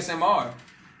 an ASMR.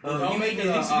 Don't You make make it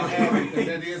the a Dixie habit Queen. because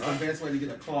that is the best way to get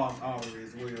a clogged artery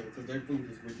as well. Because their food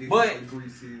is ridiculously But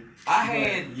greasy. I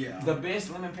had Yeah. the best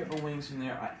lemon pepper wings from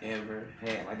there I ever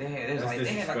had. Like they had That's like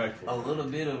disrespectful. a little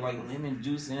bit of like lemon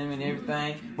juice in them and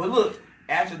everything. But look,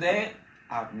 after that,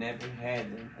 I've never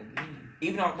had them again.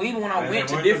 Even when I They went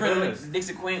to weren't the different best.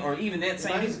 Dixie Queen or even that It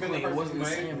same might Dixie have been Queen, it the wasn't the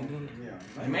person who same made them. again.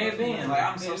 Yeah, It may have been. Like,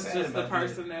 I'm so It's sad just the about that.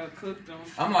 person that cooked them.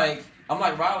 I'm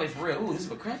like Riley for real. Ooh, this is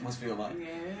what crack must feel like.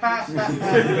 Yeah. For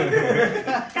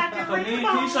me,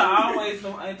 Keisha always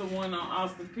ain't the one on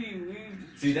Austin P.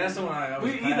 See, that's the one I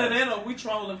always We either pass. that or we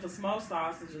trolling for smoked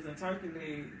sausages and turkey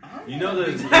legs. You know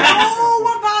the Oh,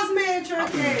 what boss man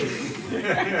truck is?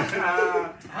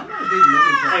 I'm not a big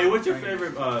lemon truck. Hey, what's your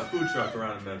favorite food truck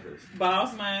around in Memphis?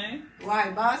 Boss man.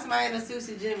 Right, boss man or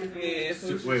Sushi Jimmy. Yeah,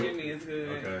 sushi Wait, Jimmy is good.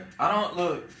 Okay. I don't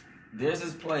look. There's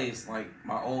this place like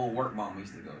my old work mom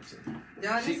used to go to.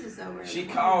 Y'all, She- this is so random. She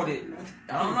called it.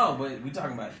 I don't know, but we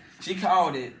talking about it. She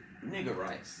called it nigga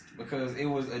rice because it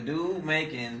was a dude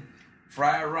making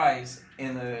fried rice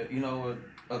in a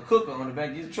a cooker on the back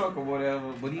of his truck or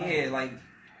whatever. But he had like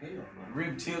Hell no.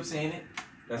 rib tips in it,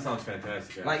 That sounds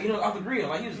fantastic. like off the grill.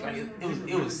 Like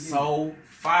it was so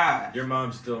fire. Your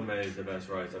mom still made the best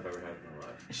rice I've ever had in my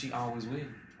life. She always will.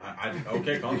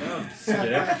 Okay, calm down. Skip.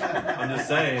 I'm just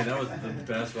saying that was the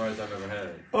best rice I've ever had.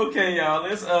 Okay, y'all.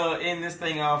 Let's end this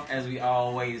thing off as we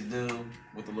always do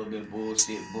with a little bit of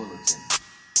bullshit bulletin.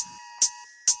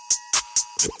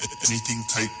 Anything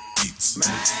type beats.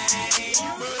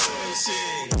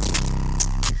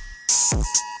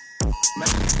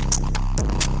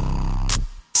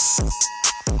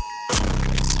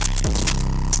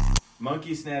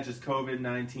 Monkey snatches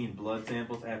COVID-19 blood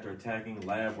samples after attacking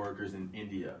lab workers in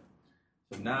India.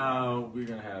 So now we're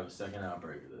gonna have a second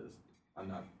outbreak of this. I'm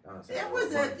not saying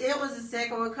It was a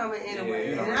second one coming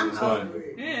anyway, Yeah, and I'm but- over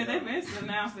it. Yeah, they basically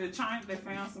announced that China they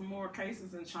found some more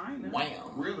cases in China. Wham!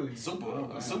 Really? Super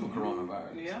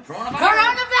coronavirus. Yeah.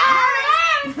 Coronavirus!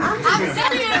 I'm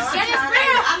serious. Shit is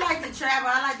real. I like to travel.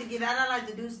 I like to get out. I like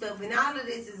to do stuff, and all of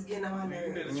this is getting on my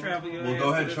You nerves. better travel your Well, ass go to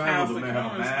ahead and this travel, house but of man, have a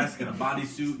quarantine. mask and a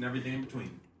bodysuit and everything in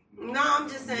between. No, I'm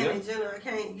just saying Yeah. in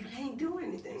general. You can't do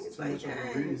anything. It's Too like, much of a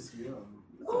dang. risk, yeah.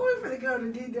 Oh, we're gonna go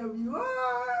to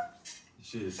DWR.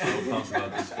 She is so pumped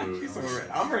about this food.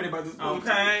 I'm ready about this.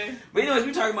 Okay. But anyways,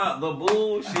 we talking about the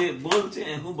bullshit bulletin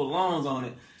and who belongs on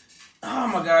it. Oh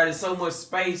my God, there's so much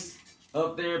space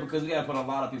up there because we gotta put a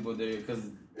lot of people there because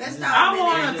Let's this- talk I about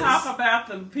want it. to talk about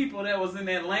the people that was in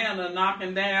Atlanta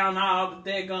knocking down all the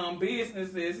daggone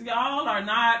businesses. Y'all are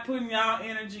not putting y'all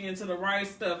energy into the right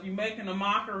stuff. You're making a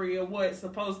mockery of what's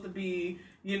supposed to be,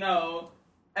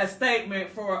 a statement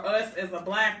for us as a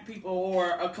black people or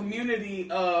a community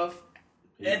of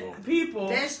people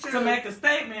That's true. to make a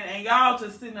statement, and y'all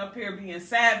just sitting up here being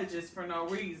savages for no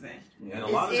reason. And a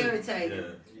It's lot of it- irritating. yeah.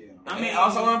 Yeah. I I mean, mean,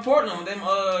 also in Portland, them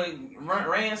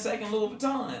ran second Louis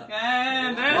Vuitton.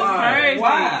 man, that's Why? crazy.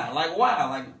 Why?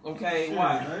 Like, okay,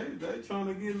 why? They trying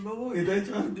to get Louis. They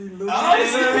trying to get Louis.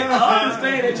 I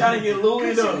understand they're trying to get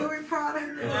Louis Gucci up. Louis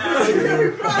product. Yeah.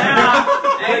 Louis product.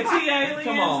 Now, AT aliens,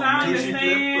 Come on, I man.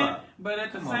 understand. But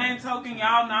at the Come same on. token,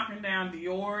 y'all knocking down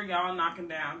Dior, y'all knocking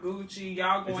down Gucci,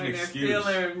 y'all It's going an in there excuse.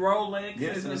 stealing Rolexes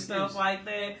Yes, it's an and stuff excuse. like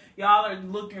that. Y'all are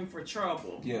looking for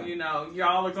trouble. Yeah.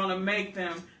 Y'all are gonna make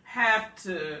them have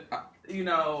to,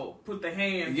 put the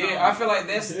hands on. Yeah, I feel like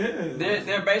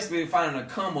they're basically finding a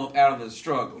come up out of the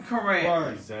struggle. Correct.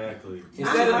 Right. Exactly.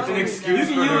 Instead It's of an excuse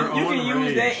you for their can own use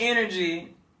rage. that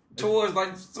energy towards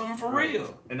like something for Right.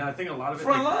 real. And I think a lot of it,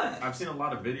 Front like, line. I've seen a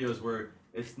lot of videos where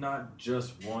it's not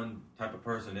just one type of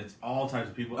person; it's all types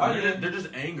of people. Oh, And yeah. they're just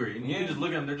angry, and you Yeah. can just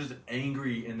look at them; they're just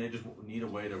angry, and they just need a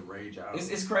way to rage out.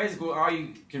 It's crazy. But all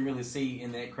you can really see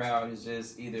in that crowd is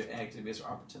just either activists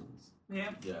or opportunists.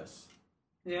 Yeah. Yes,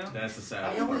 Yeah. that's the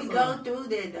sad And part. we go through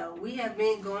that though. We have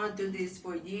been going through this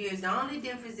for years. The only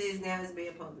difference is now it's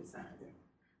being publicized.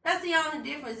 That's the only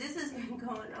difference. This has been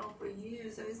going on for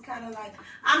years. So it's kind of like,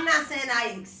 I'm not saying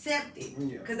I accept it,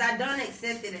 Yeah. because I don't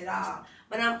accept it at all.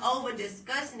 But I'm over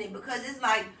discussing it because it's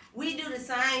like we do the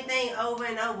same thing over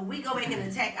and over. We go back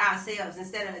and attack ourselves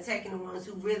instead of attacking the ones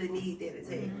who really need that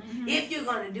attack. If you're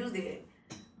going to do that.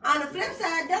 On the flip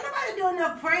side, don't nobody do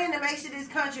enough praying to make sure this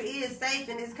country is safe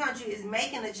and this country is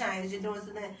making a change and doing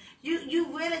something.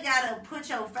 You really got to put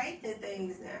your faith in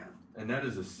things now. And that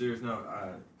is a serious note.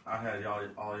 I had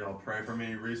all y'all pray for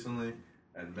me recently,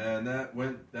 and man, that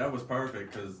was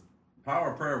perfect because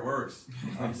power of prayer works.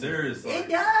 I'm serious. It Like,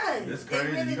 does. it's crazy.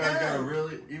 It really You guys does. gotta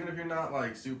really, even if you're not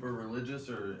like super religious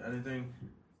or anything,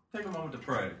 take a moment to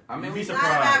pray. I mean, You'd be It's not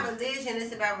about surprised. religion,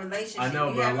 it's about relationship. I know,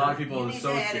 You but a have lot of people you need to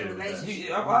have a associate with that. relationship.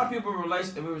 A lot of people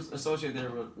associate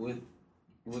that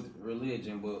with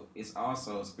religion, but it's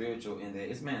also spiritual in that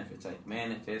it's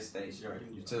manifestation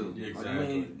Right. too. Yeah, Like, I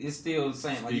mean, it's still the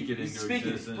same. Like Speak you it into speak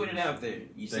it, existence. put it out there.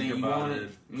 You Think saying you about want it,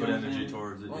 it, you put know what I'm energy saying?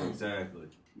 towards it. Boom. Exactly.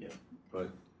 Yeah. But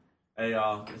hey,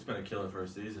 y'all, it's been a killer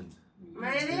first season.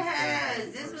 Man, it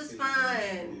has. This was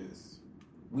fun. Yes.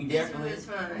 We This definitely was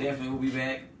fun. will be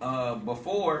back.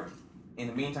 Before in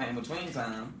the meantime, in between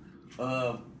time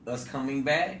of us coming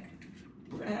back,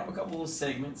 we're gonna have a couple of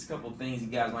segments, a couple of things you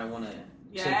guys might want to check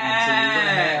into. We're gonna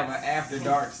have an after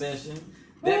dark session.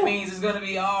 That means it's gonna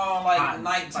be all like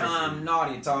nighttime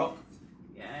naughty talk.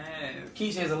 Yes.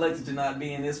 Keisha has elected to not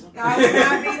be in this one. I would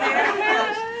not be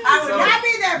there. I would not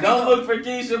be there. Don't look for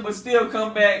Keisha, but still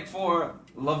come back for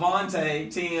Levante,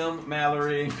 Tim,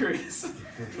 Mallory, and Chris.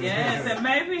 Yes, and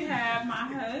maybe have my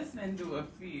husband do a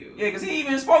few. Yeah, because he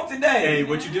even spoke today. Hey,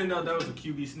 what you didn't know, that was a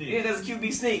QB sneak. Yeah, that's a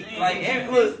QB sneak. Yeah,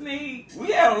 Like, look, sneak.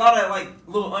 we had a lot of like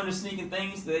little under sneaking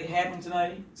things that happened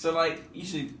tonight. So like, you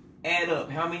should add up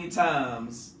how many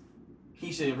times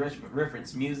he should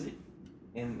reference music,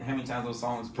 and how many times those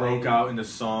songs Broke out in the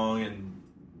song, and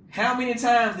how many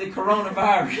times did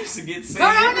coronavirus get said?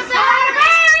 Coronavirus!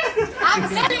 I'm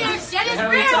telling you, shit is How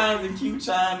many real. times did Q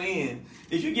chime in?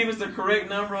 If you give us the correct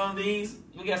number on these,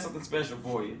 we got something special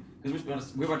for you. Because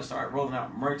we're about to start rolling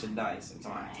out merchandise. We're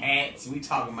talking about hats. We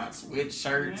talking about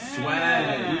sweatshirts,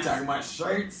 swag. We talking about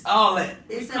shirts, all that.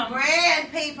 It's a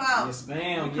brand, people. Yes,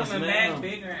 ma'am. We're Yes, coming ma'am. back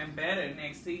bigger and better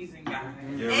next season, guys.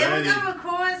 You're And ready. we're gonna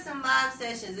record some live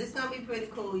sessions. It's gonna be pretty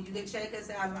cool. You can check us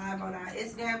out live on our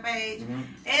Instagram page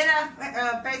and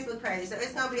our Facebook page. So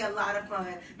it's gonna be a lot of fun.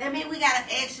 That means we gotta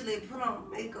actually put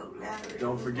on makeup, Mallory.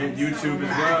 Don't forget YouTube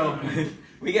as well.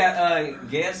 We got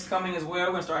guests coming as well.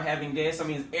 We're gonna start having guests. I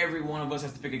mean, every one of us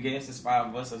has to pick a guest. It's 5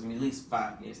 of us. So it's gonna be at least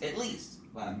 5 guests. At least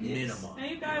 5 guests. Minimum.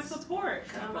 And you guys support.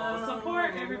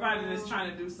 Support everybody that's trying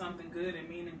to do something good and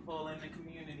meaningful in the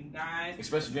community, guys.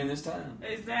 Especially during this time.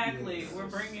 Exactly. Yes. We're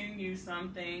bringing you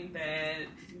something that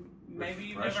maybe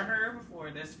you've never Refreshing. heard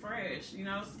before, that's fresh, you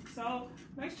know? So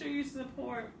make sure you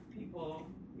support people,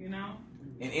 you know?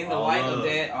 And in the All light love. of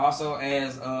that, also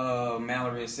as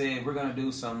Mallory said, we're gonna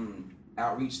do some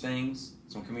outreach things,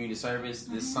 some community service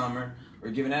this summer.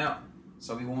 We're giving out.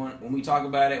 So we want, when we talk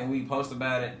about it, when we post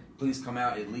about it, please come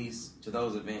out at least to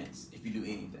those events if you do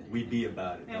anything. We be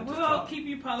about it. And not we'll just talk. keep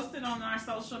you posted on our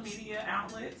social media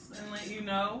outlets and let you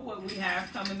know what we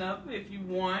have coming up. If you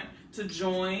want to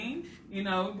join, you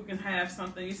know, we can have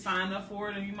something you sign up for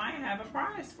it and you might have a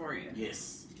prize for you.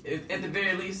 Yes. At the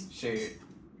very least, share it.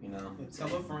 You know.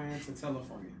 Tell a friend to tell a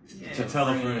friend. Yes. To tell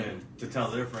a friend, to tell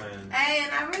their friend. Hey,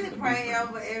 and I really pray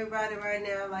over everybody right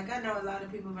now. Like, I know a lot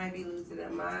of people may be losing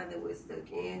their mind and we're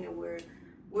stuck in and we're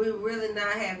really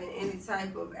not having any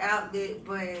type of outlet,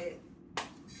 but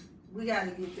we got to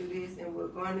get through this and we're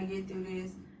going to get through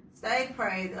this. Stay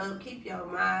prayed up. Keep your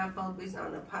mind focused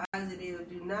on the positive.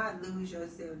 Do not lose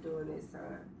yourself during this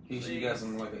time. Keisha, you got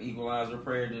some like an equalizer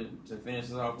prayer to finish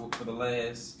us off with for the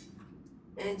last.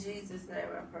 In Jesus' name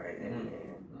I pray. Amen.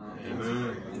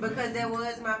 Amen. Because that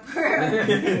was my prayer.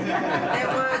 That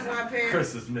was my prayer.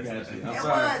 Chris is missing Gotcha. it. I'm It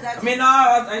sorry. was. I mean, no,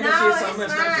 I No, just it's said something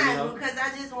fine, else, you know. because I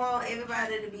just want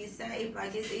everybody to be safe.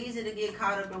 Like, it's easy to get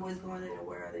caught up in what's going on in the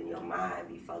world and your mind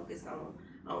be focused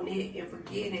on it and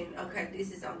forgetting, okay,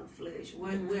 this is on the flesh.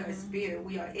 We're a spirit.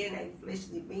 We are in a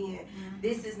fleshly being.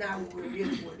 This is not what we're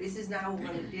built for. This is not what we're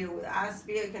going to deal with. Our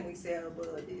spirit can excel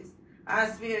above this.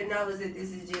 Our spirit knows that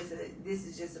this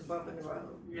is just a bump in the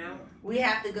road. Yeah. We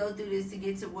have to go through this to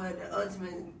get to what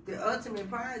the ultimate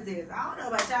prize is. I don't know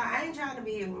about y'all. I ain't trying to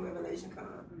be here when Revelation comes.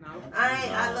 No.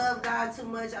 I love God too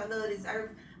much. I love this earth.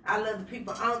 I love the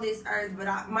people on this earth. But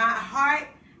my heart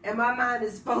and my mind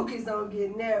is focused on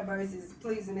getting there versus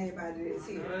pleasing everybody that's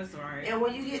here. That's right. And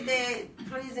when you get that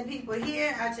pleasing people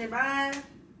here out your mind,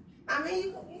 I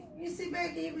mean, you sit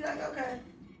back and you be like, okay,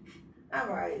 all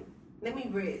right, let me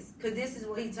rest. Because this is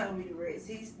what he told me to rest.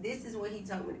 This is what he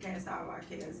told me to cast all our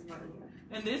cares upon him.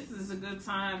 And this is a good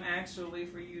time, actually,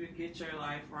 for you to get your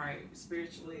life right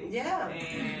spiritually. Yeah.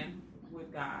 And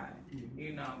with God,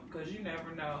 you know, because you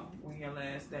never know when your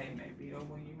last day may be or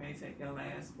when you may take your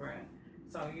last breath.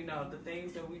 So, you know, the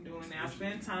things that we're doing now,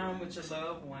 spend time with your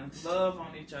loved ones, love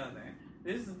on each other.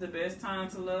 This is the best time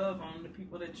to love on the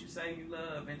people that you say you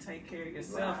love and take care of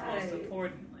yourself most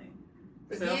importantly.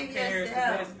 Forgive Self-care is the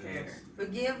yourself. best care.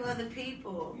 Forgive other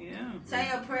people. Yeah.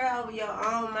 Say a prayer over your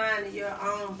own mind and your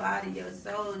own body, your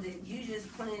soul, that you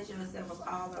just cleanse yourself of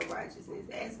all unrighteousness.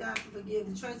 Ask God for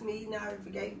forgiveness. Trust me, He already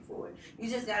forgave you for it. You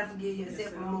just got to forgive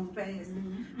yourself and move past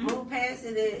it. Move past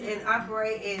it and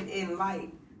operate in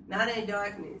light, not in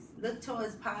darkness. Look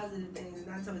towards positive things,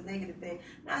 not towards negative things.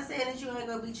 Not saying that you ain't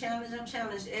going to be challenged. I'm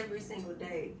challenged every single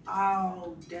day,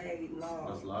 all day long.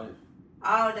 That's life.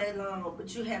 All day long,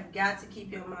 but you have got to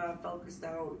keep your mind focused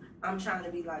on, I'm trying to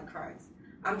be like Christ.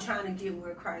 I'm trying to get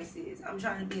where Christ is. I'm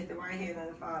trying to be at the right hand of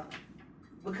the Father.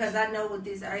 Because I know what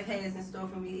this earth has in store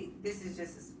for me. This is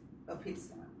just a pit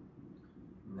stop.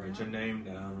 Write your name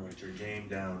down. Write your game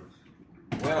down.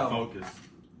 Well, Focus.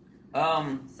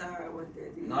 Sorry, I went there.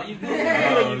 Dude. No, you good.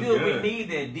 Oh, You good. good. We need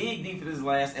that. Dig deep for this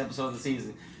last episode of the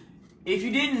season. If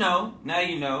you didn't know, now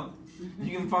you know.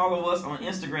 You can follow us on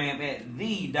Instagram at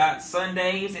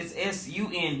the.sundays. It's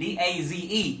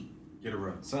SUNDAZE. Get a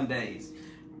run. Sundays.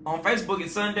 On Facebook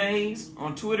it's Sundays.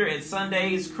 On Twitter it's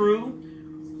Sundays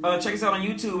Crew. Check us out on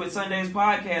YouTube at Sundays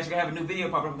Podcast. We're gonna have a new video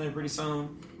popping up there pretty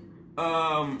soon.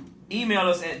 Email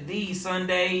us at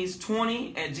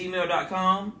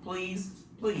thesundays20@gmail.com. Please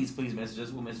message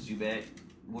us. We'll message you back.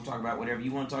 We'll talk about whatever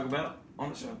you want to talk about on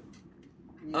the show.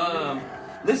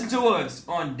 Listen to us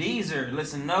on Deezer,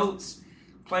 Listen Notes,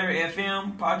 Player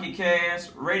FM, Pocket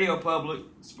Cast, Radio Public,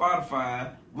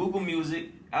 Spotify, Google Music,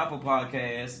 Apple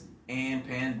Podcasts, and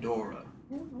Pandora.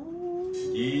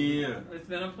 Yeah. It's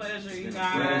been a pleasure, you been a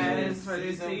guys, pleasure. for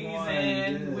this Season season. one,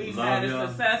 yes. We've Love had a y'all.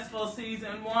 successful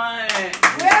season 1. We're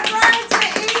going to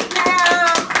eat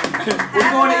now.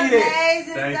 We're going to eat it.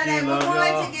 Amazing Thank Sunday. you, We're love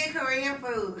going y'all. to get Korean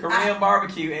food. Korean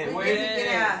barbecue at We where? need to get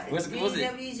out. What's it?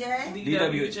 DWJ.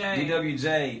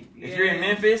 DWJ. If you're in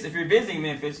Memphis, if you're visiting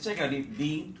Memphis, check out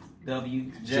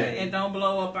DWJ. And don't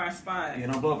blow up our spot. Yeah,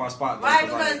 don't blow up our spot. Right,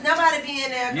 because nobody be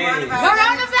in there. Yeah.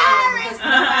 Coronavirus.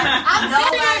 I'm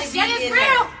telling you, Nobody shit be is in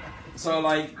real. So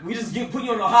like we just put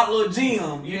you on a hot little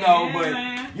gym, you know, but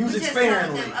man. use We it just told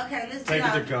sparingly. them, okay, let's Take go.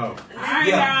 it to go. All right,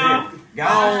 Yeah, y'all. there.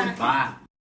 Gone. Bye. Bye.